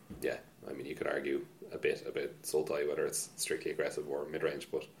mean, you could argue a bit about Sultai, whether it's strictly aggressive or mid range,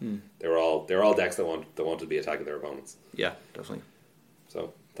 but they're all decks that want to be attacking their opponents. Yeah, definitely.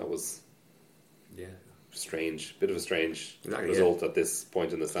 So that was bit of a strange Exactly, result at this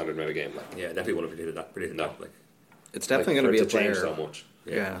point in the standard meta game. Like, Definitely wouldn't have predicted that. Like, it's definitely like, going to be a change player. so much.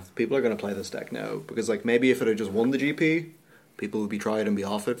 Yeah, people are going to play this deck now because, like, maybe if it had just won the GP, people would be trying and be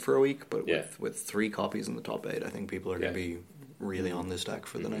off it for a week. But with 3 copies in the top 8, I think people are going to be really on this deck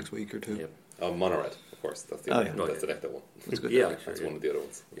for the next week or 2. Yeah. Mono red, of course. That's the that's the deck that won. That's good. That's one of the other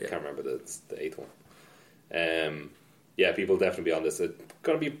ones. I can't remember the 8th one. People definitely be on this. It's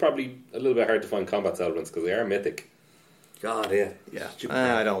going to be probably a little bit hard to find combat settlements because they are mythic. God, yeah.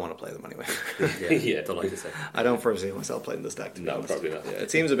 I don't want to play them anyway. Don't like to say. I don't foresee myself playing this deck. To be No, honest. probably not. Yeah,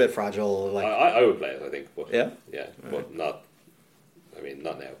 it seems a bit fragile. Like I would play it, I think. But but not. I mean,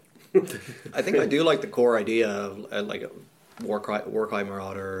 not now. I think I do like the core idea of like a Warcry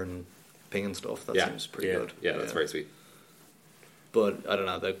Marauder and ping and stuff. That seems pretty good. Yeah, that's very sweet. But I don't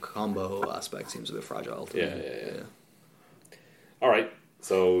know, the combo aspect seems a bit fragile to me. Yeah. All right.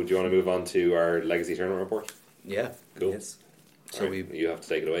 So, do you want to move on to our Legacy Tournament report? Yeah. Cool. Yes. So you have to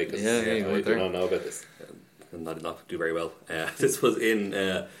take it away because I do not know about this. And I did not do very well. This was in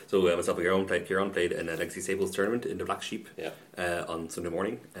myself and Kieran played in a Legacy Staples tournament in the Black Sheep on Sunday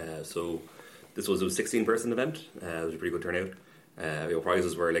morning. So this was a 16-person event. It was a pretty good turnout. Your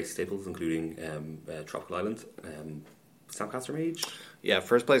prizes were legacy staples, including Tropical Island, Snapcaster Mage. Yeah,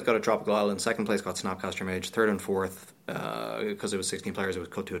 first place got a Tropical Island, second place got Snapcaster Mage, third and fourth, because it was 16 players, it was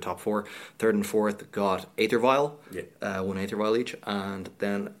cut to a top 4. Third and fourth got Aether Vial, one Aether Vial each, and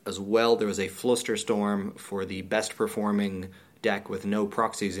then as well there was a Flusterstorm for the best performing deck with no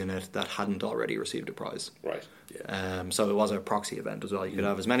proxies in it that hadn't already received a prize. Right. Yeah. So it was a proxy event as well. You could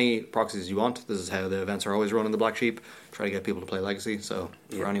have as many proxies as you want. This is how the events are always run in the Black Sheep. Try to get people to play Legacy. So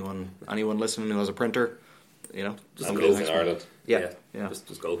for anyone listening who has a printer, Just go in Ireland. Yeah.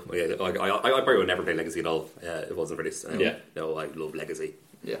 Just go. Yeah, I probably would never play Legacy at all if it wasn't for this. No, I love Legacy.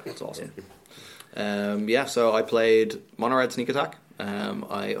 Yeah, it's awesome. So I played Mono Red Sneak Attack.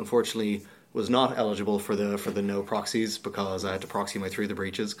 I unfortunately was not eligible for the no proxies because I had to proxy my Through the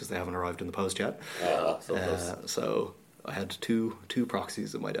Breaches because they haven't arrived in the post yet. So I had two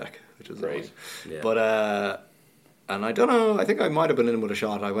proxies in my deck, which was great. Yeah. But and I don't know. I think I might have been in with a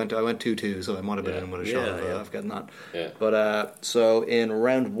shot. I went 2-2, so I might have been in with a shot of getting that. Yeah. But so in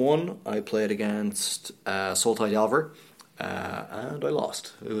round 1, I played against Sultai Delver, and I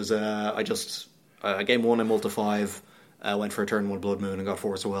lost. It was game 1 I mulled to 5. Went for a turn 1 Blood Moon and got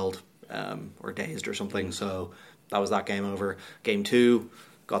Force of Willed. Or Dazed or something, so that was that game over. Game 2,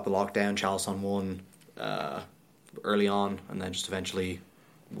 got the lockdown, Chalice on 1 early on, and then just eventually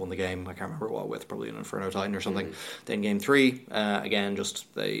won the game. I can't remember what with, probably an Inferno Titan or something. Then game 3, again,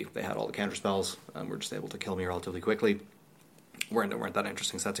 just they had all the counter spells and were just able to kill me relatively quickly. Weren't that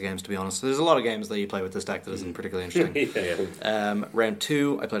interesting sets of games, to be honest. There's a lot of games that you play with this deck that isn't particularly interesting. Round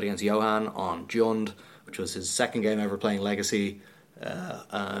 2, I played against Johan on Jund, which was his second game ever playing Legacy.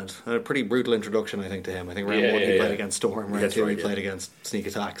 And a pretty brutal introduction, I think, to him. I think round 1 he played against Storm, round 2 he played against Sneak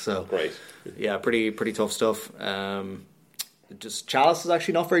Attack. So right. Yeah, pretty tough stuff. Just Chalice is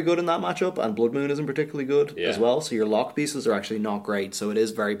actually not very good in that matchup, and Blood Moon isn't particularly good as well. So your lock pieces are actually not great. So it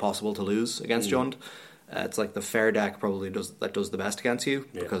is very possible to lose against Jund. It's like the fair deck probably does the best against you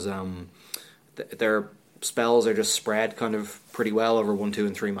because their spells are just spread kind of pretty well over 1, 2,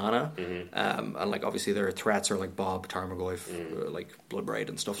 and 3 mana, and like obviously their threats are like Bob, Tarmogoyf, like Bloodbraid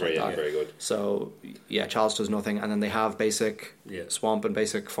and stuff like that. Very good. So Chalice does nothing, and then they have basic Swamp and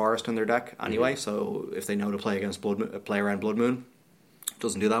basic Forest in their deck anyway. So if they know to play against play around Blood Moon,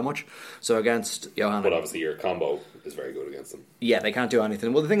 doesn't do that much. So against Johanna, but obviously your combo is very good against them. Yeah, they can't do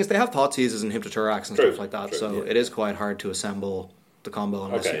anything. Well, the thing is, they have Thoughtseizes and Hypnoturax and stuff like that. So it is quite hard to assemble the combo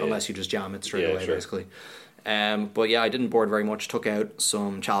unless you just jam it straight away, basically. But I didn't board very much. Took out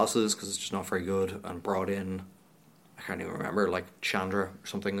some Chalices because it's just not very good, and brought in, I can't even remember, like Chandra or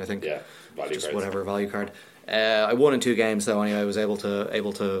something. I think value just cards. whatever value card. I won in 2 games though. Anyway, I was able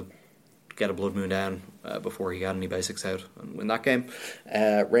to get a Blood Moon down before he got any basics out and win that game.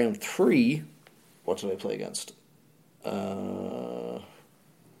 Round 3, what did I play against? I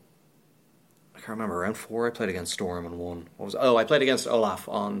can't remember. Round 4, I played against Storm and won. I played against Olaf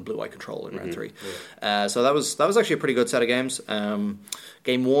on Blue Eye Control in round 3. So that was actually a pretty good set of games.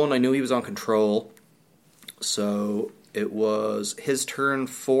 Game 1, I knew he was on Control, so it was his turn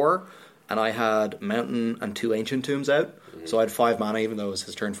 4, and I had Mountain and 2 Ancient Tombs out. So I had 5 mana, even though it was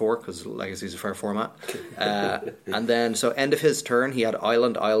his turn 4, because Legacy's a fair format. And then, so end of his turn, he had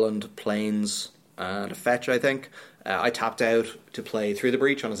Island, Plains, and a fetch, I think. I tapped out to play Through the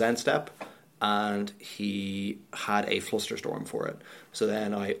Breach on his end step, and he had a Flusterstorm for it. So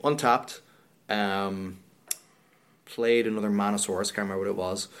then I untapped, played another Mana Source, can't remember what it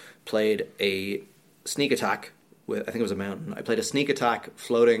was, played a Sneak Attack with, I think it was a Mountain. I played a Sneak Attack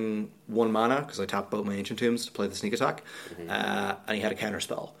floating 1 mana, because I tapped both my Ancient Tombs to play the Sneak Attack, and he had a counter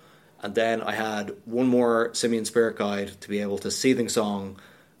spell. And then I had 1 more Simian Spirit Guide to be able to Seething Song,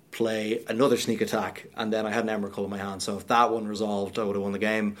 play another Sneak Attack, and then I had an Emrakul in my hand, so if that one resolved I would have won the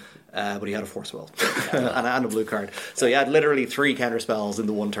game, but he had a Force Will and a blue card, so he had literally 3 counter spells in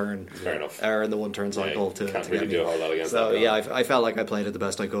the 1 turn. Fair enough. Or in the 1 turn cycle to can't to really get me. do a whole lot against So that. I felt like I played it the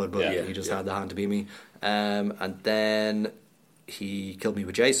best I could, but he just had the hand to beat me, and then he killed me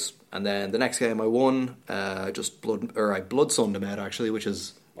with Jace, and then the next game I won, I Blood Sunned him out actually, which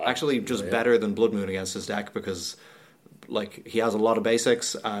is actually just better than Blood Moon against his deck, because like he has a lot of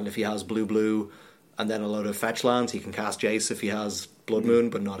basics, and if he has blue and then a load of fetch lands, he can cast Jace if he has Blood Moon,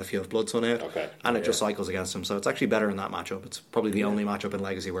 but not if you have Blood Sun out. And it just cycles against him, so it's actually better in that matchup. It's probably the only matchup in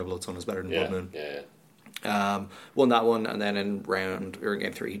Legacy where Blood Sun is better than Blood Moon. Won that one, and then in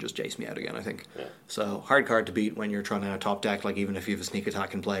game 3 he just Jaced me out again, I think. So hard card to beat when you're trying to top deck, like even if you have a Sneak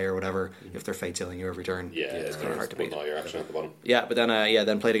Attack in play or whatever, if they're fate sealing you every turn, it's kind of hard to beat. All your action at the bottom. But then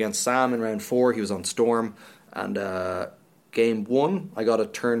then played against Sam in round 4. He was on Storm, and Game 1, I got a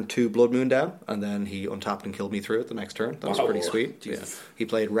turn 2 Blood Moon down, and then he untapped and killed me through it the next turn. That was Wow. pretty sweet. Yeah. He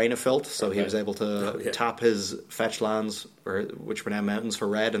played Rain of Filth, so he Okay. was able to tap his fetch lands, which were now mountains, for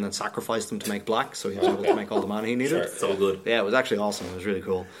red, and then sacrifice them to make black, so he was able to make all the mana he needed. Sure. So good. Yeah, it was actually awesome. It was really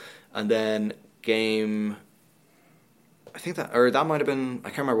cool. And then game... I think that might have been... I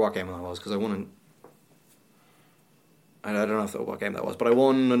can't remember what game that was, because I won I don't know what game that was, but I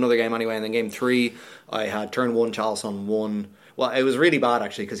won another game anyway. And then game 3, I had turn 1 Chalice on 1. Well, it was really bad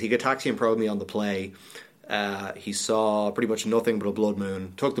actually, because he Gataxian and probed me on the play. He saw pretty much nothing but a Blood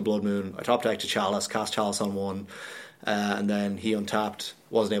Moon. Took the Blood Moon. I top decked to Chalice, cast Chalice on 1, and then he untapped.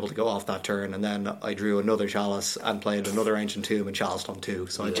 Wasn't able to go off that turn, and then I drew another Chalice and played another Ancient Tomb and Chaliced on 2.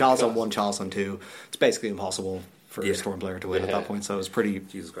 So I had Chalice on 1, Chalice on 2. It's basically impossible for a Storm player to win at that point, so it was pretty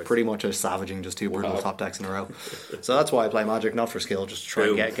much a savaging, just 2 brutal top decks in a row. So that's why I play Magic, not for skill, just to try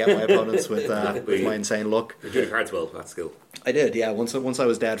and get my opponents with my insane luck. You're doing cards well, that's skill. I did, yeah. Once I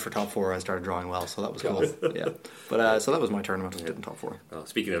was dead for top 4, I started drawing well, so that was cool. Yeah, but so that was my tournament. I did in top 4.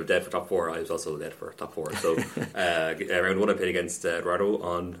 Speaking of dead for top 4, I was also dead for top 4. So round 1 I played against Eduardo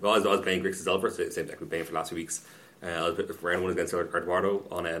on... Well, I was playing Grixis Delver, same deck we've been playing for the last few weeks. Round 1 against Eduardo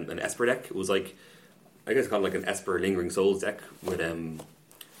on an Esper deck. It was like... I guess it's called like an Esper Lingering Souls deck with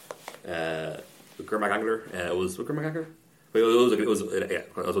Gurmag Angler. It was with Gurmag Angler? It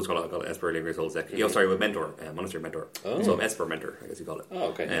was what's called an Esper Lingering Souls deck. Yeah, sorry, with Mentor, Monastery Mentor. Oh. So Esper Mentor, I guess you call it. Oh,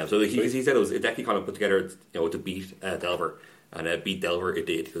 okay. So he said it was a deck he kind of put together, to beat Delver, and beat Delver it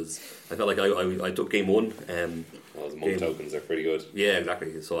did, because I felt like I took game 1. Those monk tokens are pretty good. Yeah,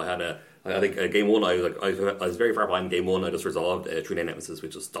 exactly. So I had I think game 1 I was very far behind. Game 1 I just resolved Trinity Nemesis,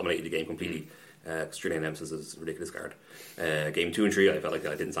 which just dominated the game completely. Trinity Nemesis is a ridiculous card. Game 2 and 3 I felt like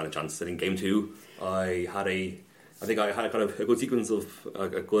I didn't stand a chance. I think game 2 I had a kind of a good sequence of a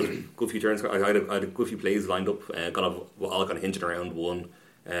good few turns. I had a good few plays lined up, all kind of hinging around one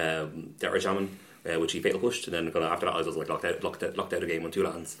Deathrite Shaman, which he fatal pushed, and then kind of after that I was just like locked out of game on 2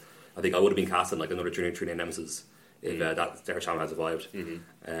 lands. I think I would have been casting like another Trinity Nemesis if that Deathrite Shaman had survived. And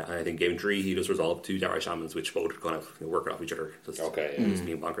I think game 3 he just resolved 2 Deathrite Shamans, which both kind of working off each other, just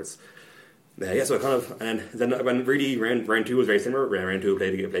being bonkers. So I kind of, and then when really round 2 was very similar. Round 2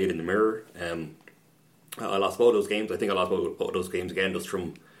 played in the mirror. I lost both those games. I think I lost both those games again just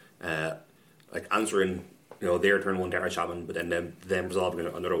from like answering their turn 1 Deathrite Shaman, but then them resolving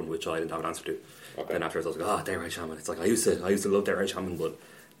on their own, which I didn't have an answer to. Okay. Then afterwards I was like, Deathrite Shaman. It's like I used to love Deathrite Shaman, but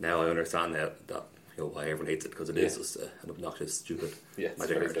now I understand that why everyone hates it, because it is just an obnoxious, stupid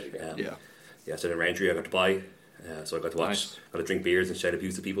magic card. So then round 3 I got to buy. So I got to watch, got to drink beers and shout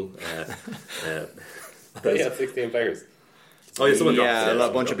abuse to people. They had 16 players. Oh yeah, someone dropped.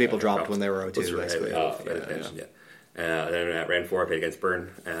 A bunch of people dropped when they were 0-2, basically. Then round 4 I played against Burn.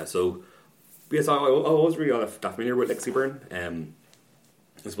 So I was really not that familiar with Legacy Burn.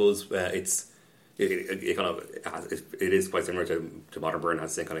 I suppose it is quite similar to Modern Burn. It has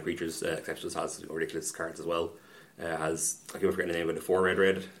the same kind of creatures, except it just has ridiculous cards as well. Has, I keep forgetting the name of the 4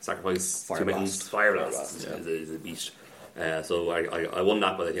 red sacrifice, Fire 2 Blast. mittens. Fire Blast is a beast. So I won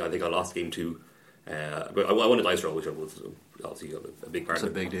that, but I think I lost game 2. But I won the dice roll, which was obviously a big part. It's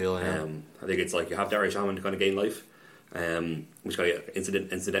a big deal. Yeah. I think it's like you have Deathrite Shaman to kind of gain life, which kind of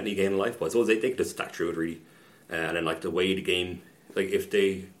incidentally gain life. But I suppose they could just stack through it really, and then like the way the game, like if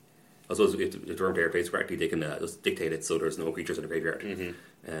the turn player plays correctly, they can just dictate it so there's no creatures in the graveyard.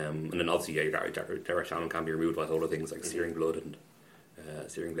 And then obviously your Deathrite Shaman can be removed by other things like Searing Blood and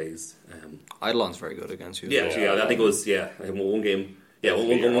Searing Blaze. Eidolon's very good against you. I think it was one game. Yeah, one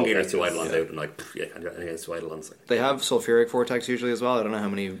game there's 2 Eidolons out, and against 2 Eidolons. They have Sulfuric Vortex usually as well. I don't know how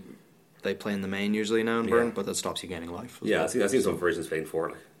many they play in the main usually now in Burn, but that stops you gaining life. Yeah, I've seen some versions playing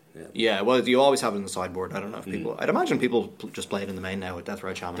 4. Yeah, well, you always have it in the sideboard. I don't know if people... I'd imagine people just play it in the main now with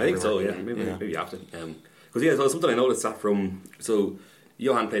Deathrite Shaman. I think so, yeah. Maybe you have to. Because so something I noticed that from... So,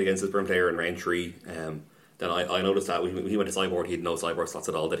 Johan played against his Burn player in round 3. Then I noticed that when he went to sideboard, he had no sideboard slots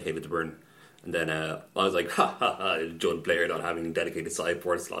at all dedicated to Burn. And then I was like, Judd player not having dedicated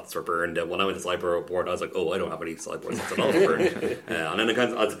sideboard slots for Burn. Then when I went to sideboard, I was like, I don't have any sideboard slots at all for Burn. And then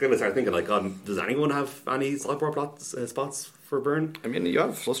I was going to start thinking, like, does anyone have any sideboard spots for Burn? I mean, you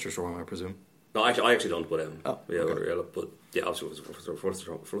have Flusterstorm, I presume. No, I actually don't, but okay. obviously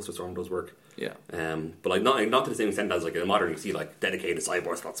Flusterstorm does work. Yeah. But like not to the same extent as like in Modern, you see like dedicated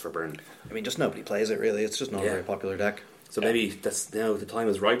sideboard slots for Burn. I mean, just nobody plays it really. It's just not a very popular deck. So maybe that's now the time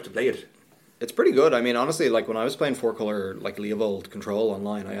is ripe to play it. It's pretty good. I mean, honestly, like when I was playing 4-color like Leovold Control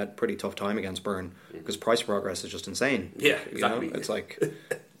online, I had a pretty tough time against Burn because price progress is just insane. Yeah, exactly. It's like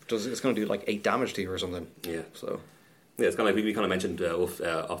it's going to do like 8 damage to you or something. Yeah. So yeah, it's kind of like we kind of mentioned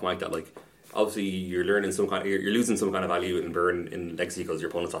off mic that like obviously you're you're losing some kind of value in burn in Legacy because your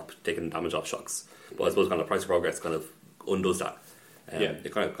opponent's not taking damage off shocks. But I suppose kind of price of progress kind of undoes that.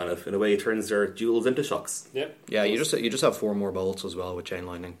 It kind of in a way turns their duels into shocks. Yeah. Yeah, you just have 4 more bolts as well with chain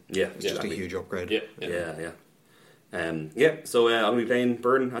lightning. Yeah, It's just a huge upgrade. Yeah. So I'm going to be playing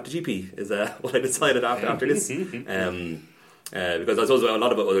Burn at the GP is what I decided after this. Because I suppose a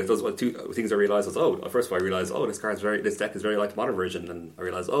lot of it, those were 2 things I realised was, first of all I realised, this deck is very like the modern version, and I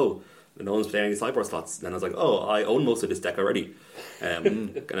realised, no one's playing any sideboard slots. And then I was like, I own most of this deck already.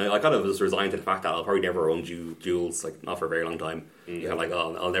 And I kind of was resigned to the fact that I'll probably never own duels, like not for a very long time.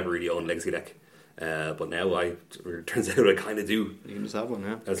 I'll never really own Legacy deck. But now it turns out I kind of do. You can just have one,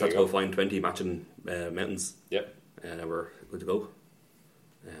 yeah. I just have to go find 20 matching mountains. Yep. And we're good to go.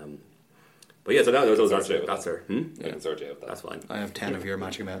 But yeah, so that's there. I can sort you out that. That's fine. I have 10 of your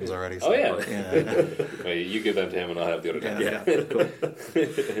matching mountains already. Oh, yeah. Yeah. You give them to him and I'll have the other 10. Yeah,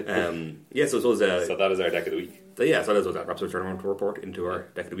 cool. So that is our deck of the week. So that wraps our tournament report into our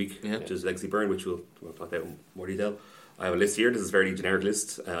deck of the week, which is Legacy Burn, which we'll talk about in more detail. I have a list here. This is a very generic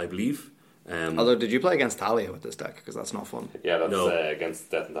list, I believe. Although, did you play against Talia with this deck? Because that's not fun. Yeah, that's against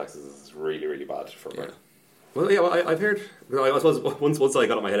Death and Taxes is really, really bad for Burn. Yeah. Well, I've heard. I suppose once I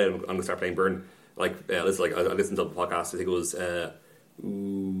got on my head, I'm going to start playing Burn. I listened to the podcast. I think it was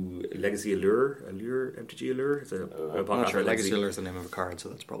Legacy Allure, MTG Allure. It's a podcast. I'm not sure. Legacy Allure is the name of a card, so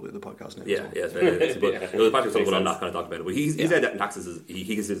that's probably the podcast name. Yeah. But it was Patrick Sullivan on that kind of talking about it. But he said that Taxes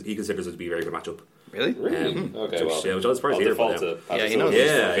he considers it to be a very good matchup. Really? Okay, which I was surprised to hear. He knows.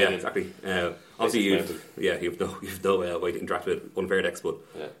 Yeah, exactly. Obviously, you've no way to interact with unfair decks, but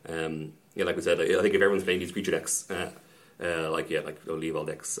like we said, I think if everyone's playing these creature decks, like Leave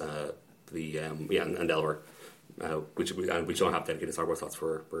decks, and Delver, which don't have dedicated sideboard slots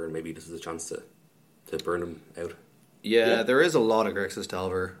for Burn, maybe this is a chance to burn them out. Yeah, there is a lot of Grixis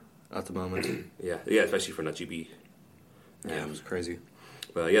Delver at the moment. yeah, especially for that GP. Yeah, it was crazy.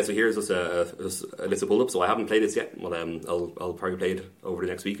 So here's just a list of pull-ups. So I haven't played this yet. Well, I'll probably play it over the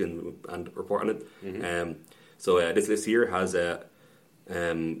next week and report on it. Mm-hmm. This list here has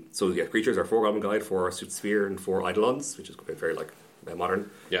creatures are 4 Goblin Guide, 4 Suit Sphere, and 4 Eidolons, which is very modern.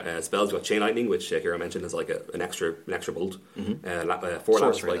 Yeah. Spells, you got Chain Lightning, which Kira mentioned is like an extra bolt. Mm-hmm. 4 Lava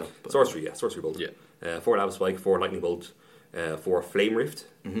Sorcery, Spike, sorcery bolt. Yeah. 4 Lava Spike, 4 Lightning Bolt, 4 Flame Rift.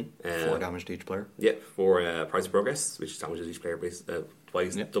 4 damage to each player. Yeah, 4 Price of Progress, which damages each player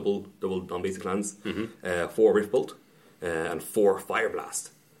twice, double non-basic lands. 4 Rift Bolt, and 4 Fire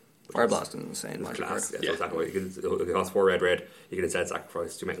Blast. Fire Blast is an insane magic card. So exactly. It costs 4 red. You can instead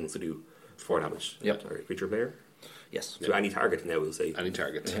sacrifice 2 mountains to do 4 damage. Yep. Sorry, creature player. Yes. To any target now, we'll say. Any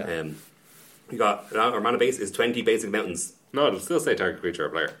target. Yeah. You got our mana base is 20 basic mountains. No, it'll still say target creature or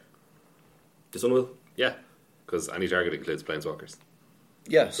player. This one will? Yeah, because any target includes planeswalkers.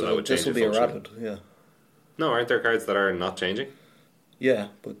 Yeah, that so would this change will the be function. errated. Yeah. No, aren't there cards that are not changing? Yeah,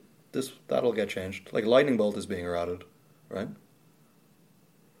 but that'll get changed. Like Lightning Bolt is being errated, right?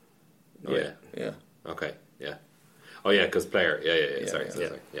 Oh, Yeah. Yeah. Okay. Yeah. Oh yeah, because player. Yeah. Sorry.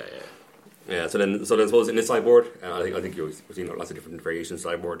 Yeah. Yeah, so then I suppose in this sideboard, I think you've seen lots of different variations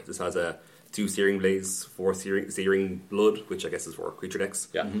of sideboard. This has 2 Searing Blaze, 4 Searing Blood, which I guess is for creature decks.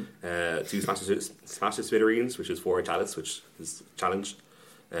 Yeah. 2 Smash to Smithereens, which is 4 Chalice, which is challenged.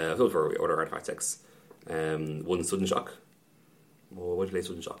 So for other artifact decks. 1 Sudden Shock. Oh, why do you play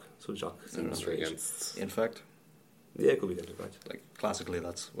Sudden Shock? Sudden Shock seems strange. Against. Infect. Yeah, it could be against Infect. Like classically,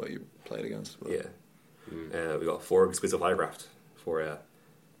 that's what you played against. But Yeah. We got 4 Exquisite Firegraft for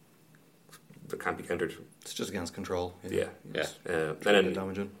that can't be countered. it's just against control. Yeah. And then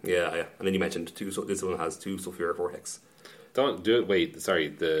damage in. Yeah. And then you mentioned 2. So this one has 2 Sulfuric Vortex. Don't do it. Wait. Sorry.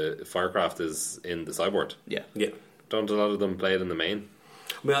 The Firecraft is in the sideboard. Yeah. Yeah. Don't a lot of them play it in the main?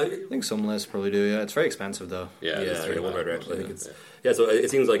 Well, I think some lists probably do. Yeah, it's very expensive though. Yeah. yeah, really one bad. red. I think it's So it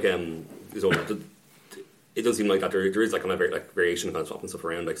seems like it does seem like that there is like kind of variation kind of swapping stuff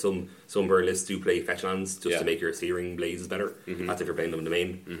around. Like some burn lists do play fetch lands just to make your Searing Blazes better. That's if you're playing them in the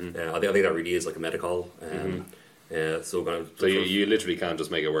main. I think that really is like a meta call. So you literally can't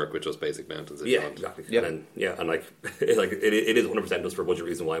just make it work with just basic mountains. If you want. exactly. Yeah. And it is 100% just for budget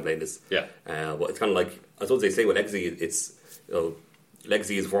reason why I'm playing this. Yeah. But it's kind of like I suppose they say with Legacy, it's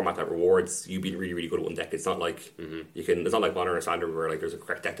Legacy is a format that rewards you being really, really good at one deck. It's not like you can. It's not like Modern or Standard where like there's a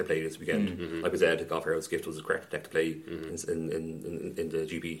correct deck to play this weekend. Like we said, Godfarrow's Gift was a correct deck to play in the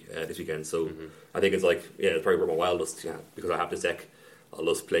GP this weekend. So I think it's like it's probably worth my while just because I have this deck, I'll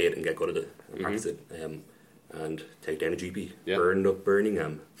just play it and get good at it and practice it and take down a GP. Yeah. Burn up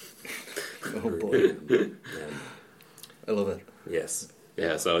Birmingham. Oh boy, I love it. Yes.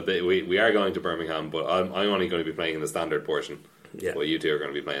 Yeah. So we are going to Birmingham, but I'm only going to be playing in the standard portion. Yeah. Well, you two are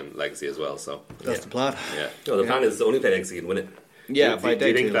going to be playing Legacy as well, so That's the plan. yeah. No, the plan is to only play Legacy and win it. Yeah, do, by do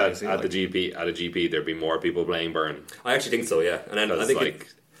you day think two, that Legacy, at a GP there'd be more people playing Burn? I actually think so, yeah. And then I Because think like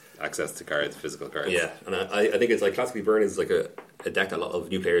access to cards, physical cards. yeah, and I think it's like classically Burn is like a deck that a lot of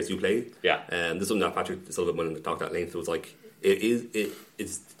new players do play. Yeah. And this is something that Patrick Sullivan when he talked at length, it was like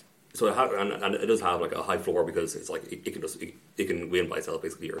it's so it and it does have like a high floor because it's like it can win by itself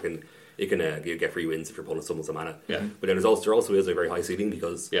basically, or it can get free wins if your opponent summons a mana. Yeah. But then there also is a very high ceiling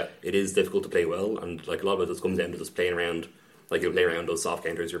because Yeah. it is difficult to play well, and like a lot of it just comes down to just playing around. Like you'll play around those soft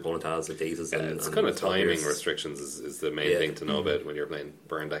counters your opponent has, like dazes. Yeah, and it's and kind of spell timing pierce. restrictions is the main Yeah. thing to know about when you're playing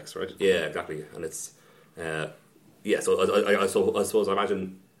Burn decks, right? Yeah, exactly, and it's So I suppose I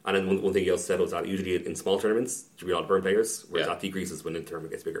imagine, and then one thing he also said was that usually in small tournaments there be a lot of Burn players, whereas Yeah. that decreases when the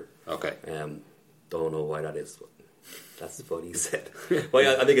tournament gets bigger. Okay. Don't know why that is, but that's what he said. Well,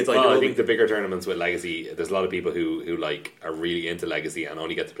 yeah, I think it's like Well, I think the bigger tournaments with Legacy, there's a lot of people who like are really into Legacy and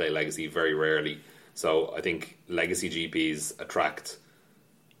only get to play Legacy very rarely. So I think Legacy GPs attract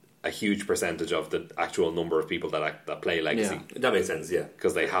a huge percentage of the actual number of people that play Legacy that makes sense. Yeah,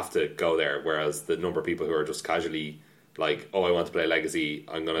 because they have to go there. Whereas the number of people who are just casually like, oh, I want to play Legacy,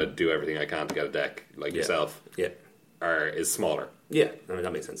 I'm gonna do everything I can to get a deck like yourself, yeah, is smaller. yeah. I mean,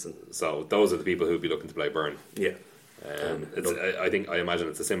 that makes sense. And, So those are the people who'd be looking to play Burn. yeah, I imagine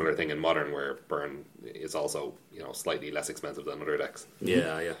it's a similar thing in Modern where Burn is also slightly less expensive than other decks.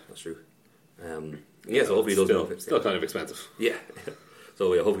 yeah, that's true. Yeah, so hopefully those Still kind of expensive. yeah.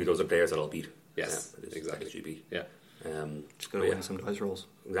 So hopefully those are players that I'll beat. Yes, it is exactly. GP. Yeah. Just gotta win some dice rolls.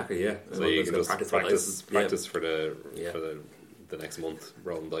 Exactly. Yeah. So you can just practice for the Yeah. the next month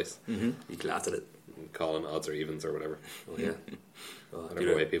rolling dice, You class at it. calling odds or evens or whatever. Oh yeah.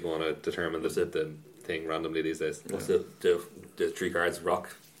 Whatever way people want to determine the thing randomly these days. What's the three cards?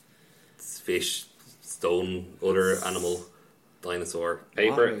 Rock, fish, stone, other animal, dinosaur,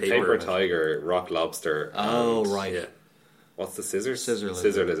 Paper tiger, rock lobster. Oh, and right. Yeah. What's the scissors? Scissor lizard.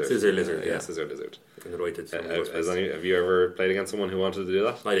 Scissor lizard. Scissor lizard, yeah. Scissor lizard. In the right to Have you ever played against someone who wanted to do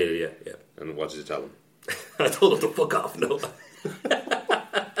that? I did, yeah. And what did you tell them? I told him to fuck off. No.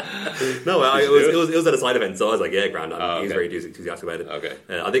 No, it was at a side event, so I was like, yeah, grand. He was very enthusiastic about it. Okay.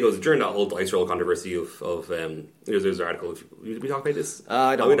 I think it was during that whole dice roll controversy of there's an article. We talk about this?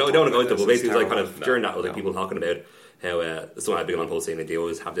 I don't we want don't to want to go into it, talk about but this. basically it was like kind It's of during that was like people talking about how someone had been on post saying that they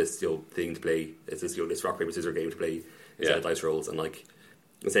always have this thing to play. It's this rock paper scissors game to play instead of dice rolls, and like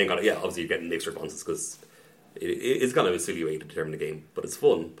saying kind of obviously you're getting mixed responses because it's kind of a silly way to determine the game, but it's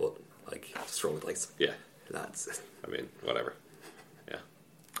fun. But like just roll the dice. Yeah. Lads. I mean, whatever. Yeah.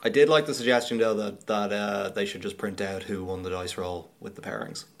 I did like the suggestion though that they should just print out who won the dice roll with the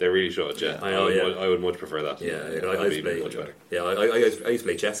pairings. They really should, yeah. I know, I would much prefer that. Yeah, That'd I used to be play. much better. Yeah, I used to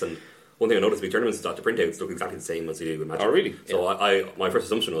play chess, and one thing I noticed with tournaments is that the printouts look exactly the same as they do with Magic. Oh, really? So my first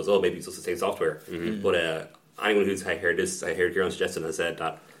assumption was, maybe it's just the same software. But anyone who's heard this, I heard Kieran suggesting has said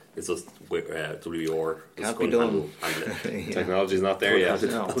that it's just WR. Can't be done. And Technology's not there yet.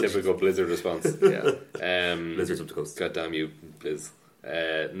 No. Typical Blizzard response. Yeah. Blizzards up the coast. God damn you, Blizz.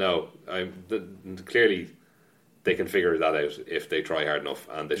 No, clearly they can figure that out if they try hard enough,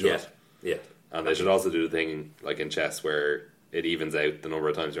 and they should. Yeah. And they should also do the thing like in chess where it evens out the number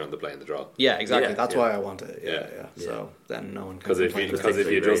of times you're on the play in the draw. Yeah, exactly. Yeah, That's yeah. why I want it. Yeah. Yeah. So then no one can Because if complain.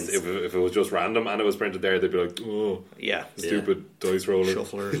 it was just random and it was printed there, they'd be like, oh, Yeah. stupid dice roller.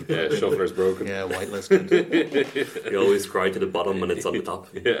 Shufflers. Yeah, shuffler's broken. Yeah, whitelisted. You always cry to the bottom when it's on the top.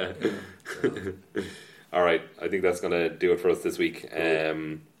 Yeah. All right, I think that's going to do it for us this week.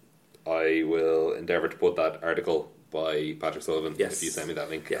 I will endeavour to put that article by Patrick Sullivan. Yes. If you send me that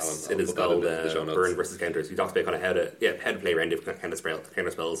link, Yes, I'll it is put that called in the show notes. Burn versus Counters. He talks about kind of how to play around different kind of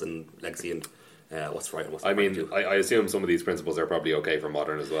counter spells and Legacy and what's right and what's I not mean, right. I assume some of these principles are probably okay for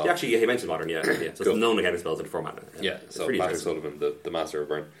Modern as well. Yeah, actually, he mentioned Modern, yeah. So Cool. some known counter spells in the format. Yeah, It's so really Patrick interesting. Sullivan, the master of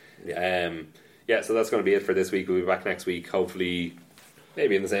Burn. Yeah. So that's going to be it for this week. We'll be back next week, hopefully,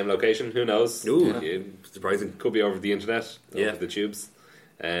 maybe in the same location. Who knows? Ooh, It surprising. could be over the internet, Yeah. over the tubes.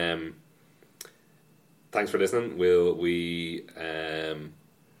 Thanks for listening. You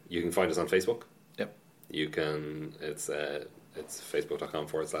can find us on Facebook. Yep. You can. It's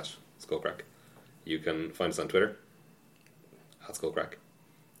facebook.com/Skullcrack. You can find us on Twitter @Skullcrack.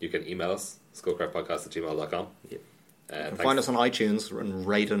 You can email us skullcrackpodcast@gmail.com. Yeah. Find us on iTunes and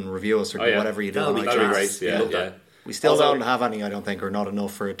rate and review us or Oh, yeah. whatever you do That'll on be That'd be iTunes. great. Yeah, Love yeah. that. We still Also- don't have any, I don't think, or not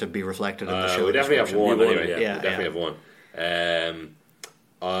enough for it to be reflected in the show. We definitely have description. one One, anyway. yeah. We definitely have one.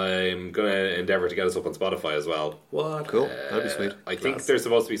 I'm going to endeavour to get us up on Spotify as well. What? Cool. That'd be sweet. I think there's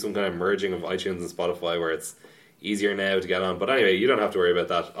supposed to be some kind of merging of iTunes and Spotify where it's easier now to get on. But anyway, you don't have to worry about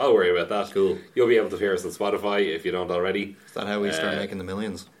that. I'll worry about that. Cool. You'll be able to hear us on Spotify if you don't already. Is that how we start making the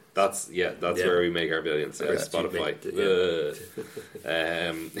millions? That's where we make our billions. Spotify.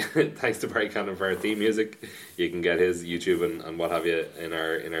 Thanks to Barry Cannon for our theme music. You can get his YouTube and what have you in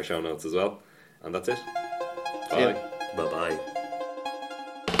our show notes as well. And that's it. Bye. Bye bye.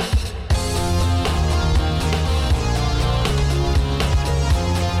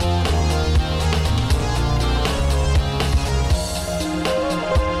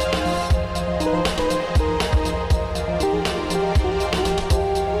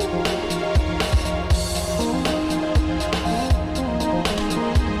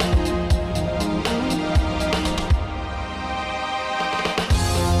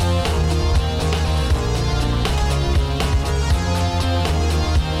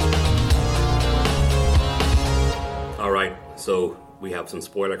 So we have some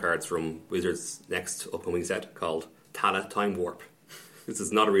spoiler cards from Wizards' next upcoming set called Tala Time Warp. This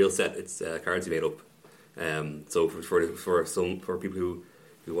is not a real set; it's cards you made up. So for people who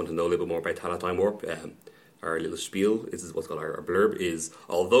want to know a little bit more about Tala Time Warp, our little spiel, this is what's called our blurb, is: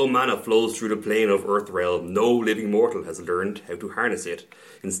 although mana flows through the plane of Earthrealm, no living mortal has learned how to harness it.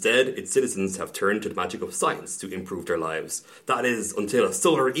 Instead, its citizens have turned to the magic of science to improve their lives. That is, until a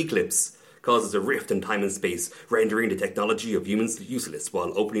solar eclipse causes a rift in time and space, rendering the technology of humans useless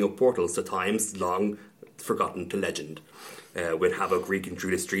while opening up portals to times long forgotten to legend. With havoc wreaking through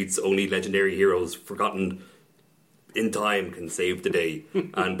the streets, only legendary heroes forgotten in time can save the day,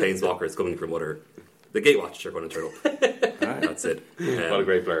 and planeswalkers coming from other. The Gatewatch are going to turn up. That's it. What a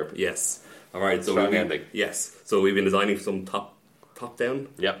great blurb. Yes. All right. So strong ending. Yes. So we've been designing some top down.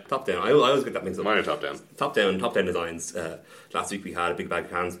 Yep. Top down. I always get that mixed up. Mine are top down. Top down designs. Last week we had a big bag of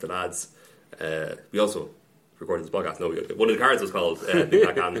cans with the lads. We also recorded this podcast. No, one of the cards was called Big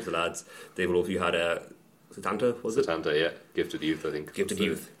Black Hand with the lads. David Wolf, you had Satanta, was it? Satanta, yeah. Gifted Youth, I think. Gifted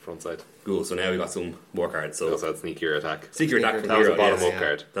Youth. Front side. Cool, so now we got some more cards. So we also had Sneakier Attack. Sneakier Attack. That was a bottom up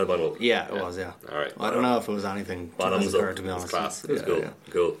card. That was bottom up. Yeah, it was, yeah. Alright. I don't know if it was anything bottoms up, to be honest. Class. It was cool. Yeah.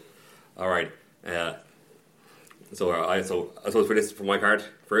 Cool. Alright. So I suppose for my card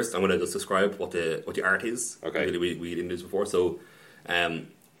first, I'm going to just describe what the art is. Okay. We didn't do this before, so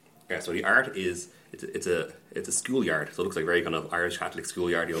so the art is it's a schoolyard, so it looks like a very kind of Irish Catholic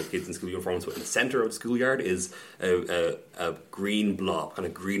schoolyard, kids in school uniforms. But in the centre of the schoolyard is a green blob, kind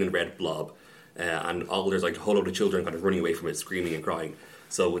of green and red blob, and there's like a whole load of children kind of running away from it, screaming and crying.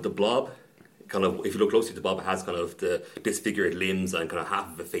 So with the blob, kind of if you look closely, the blob has kind of the disfigured limbs and kind of half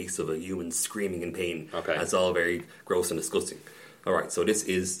of the face of a human screaming in pain. Okay, and it's all very gross and disgusting. All right, so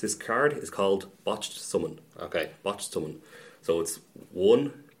this card is called Botched Summon. Okay, Botched Summon. So it's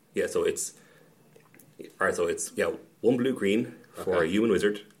one. Yeah, so it's one blue green for a human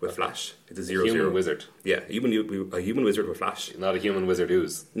wizard with flash. It's a 0/0. Human wizard. Yeah, a human wizard with flash. Not a human wizard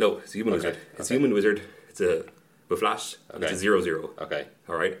who's. No, it's a human wizard. It's a human wizard. It's with flash. Okay. It's a 0/0. Okay.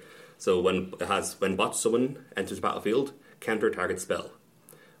 All right. So when Botched Summon enters the battlefield, counter target spell.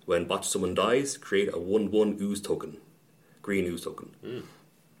 When Botched Summon dies, create a 1/1 ooze token, green ooze token.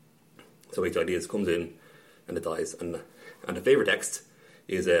 So each idea comes in and it dies, and the flavor text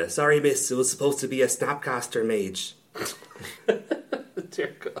is sorry miss, it was supposed to be a Snapcaster mage.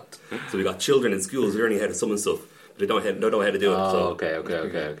 Dear God. So we got children in schools learning how to summon stuff, but they don't know how to do it. Oh,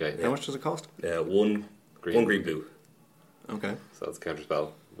 okay. How much does it cost? One green blue. Okay. So that's counter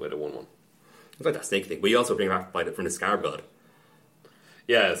spell with a 1/1. It's like that snake thing. But you also bring it back from the Scarab God.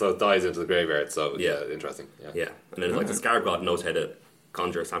 Yeah, so it dies into the graveyard, so yeah, interesting. Yeah. And then like the Scarab God knows how to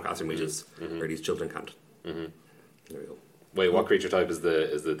conjure Snapcaster mages where these children can't. There we go. Wait, what creature type is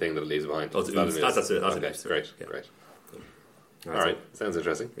the thing that it leaves behind? Oh, it's ooze. That's it. Okay, great. Alright, sounds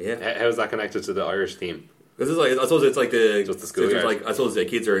interesting. Yeah. How is that connected to the Irish theme? This is like, I suppose it's like just the schoolyard. Like, I suppose the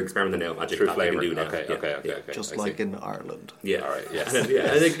kids are experimenting now. Magic True that they can flavour. do now. Okay. Just like in Ireland. Yeah. Alright, yes.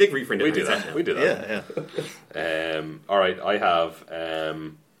 Yeah, and they reframed it. We do that. Yeah. Alright, I have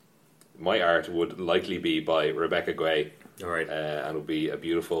my art would likely be by Rebecca Gray. Alright. And it would be a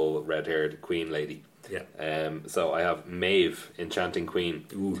beautiful red-haired queen lady. Yeah. So I have Maeve, Enchanting Queen.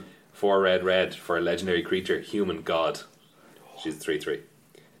 Ooh. 4 red for a legendary creature, human god. She's 3/3.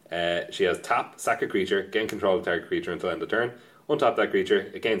 She has tap, sack a creature, gain control of target creature until end of turn. Untap that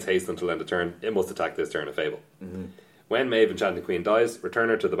creature, it gains haste until end of turn. It must attack this turn of Fable. When Maeve, Enchanting Queen dies, return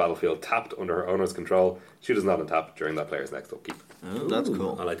her to the battlefield tapped under her owner's control. She does not untap during that player's next upkeep. Oh, that's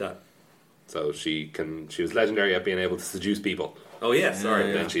cool. I like that. So she was legendary at being able to seduce people. Oh yeah, sorry.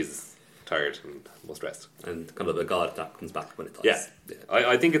 And then she's tired and must rest. And kind of a god that comes back when it dies. Yeah.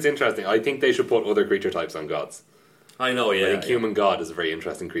 I think it's interesting. I think they should put other creature types on gods. I know, yeah. I think Human God is a very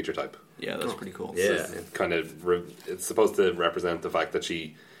interesting creature type. Yeah, that's pretty cool. Yeah. It's kind of it's supposed to represent the fact that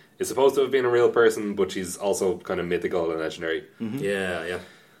she is supposed to have been a real person, but she's also kind of mythical and legendary. Yeah, yeah.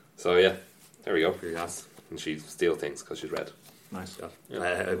 So yeah, there we go. Pretty gas. And she steals things because she's red. Nice.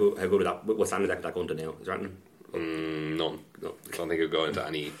 Yeah. How good would that? What standard deck would that go into now? Is there anything? None. No, I don't think it would go into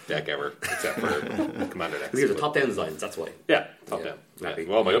any deck ever except for commander decks. Because the top down designs, that's why. Yeah, top Yeah. down. Yeah.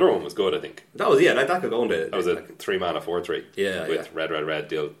 Well, my other one was good, I think. That was that could go into. That was a 3-mana 4/3. Yeah, with yeah. red,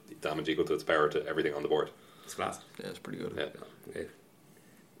 deal damage equal to its power to everything on the board. It's class. Yeah, it's pretty good. Yeah. Okay.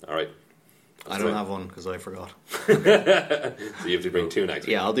 All right. I don't have one because I forgot. So you have to bring 2 next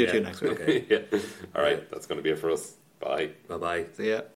week. Yeah, I'll do 2 next week. Okay. Yeah. All right. That's going to be it for us. Bye. Bye bye. See ya.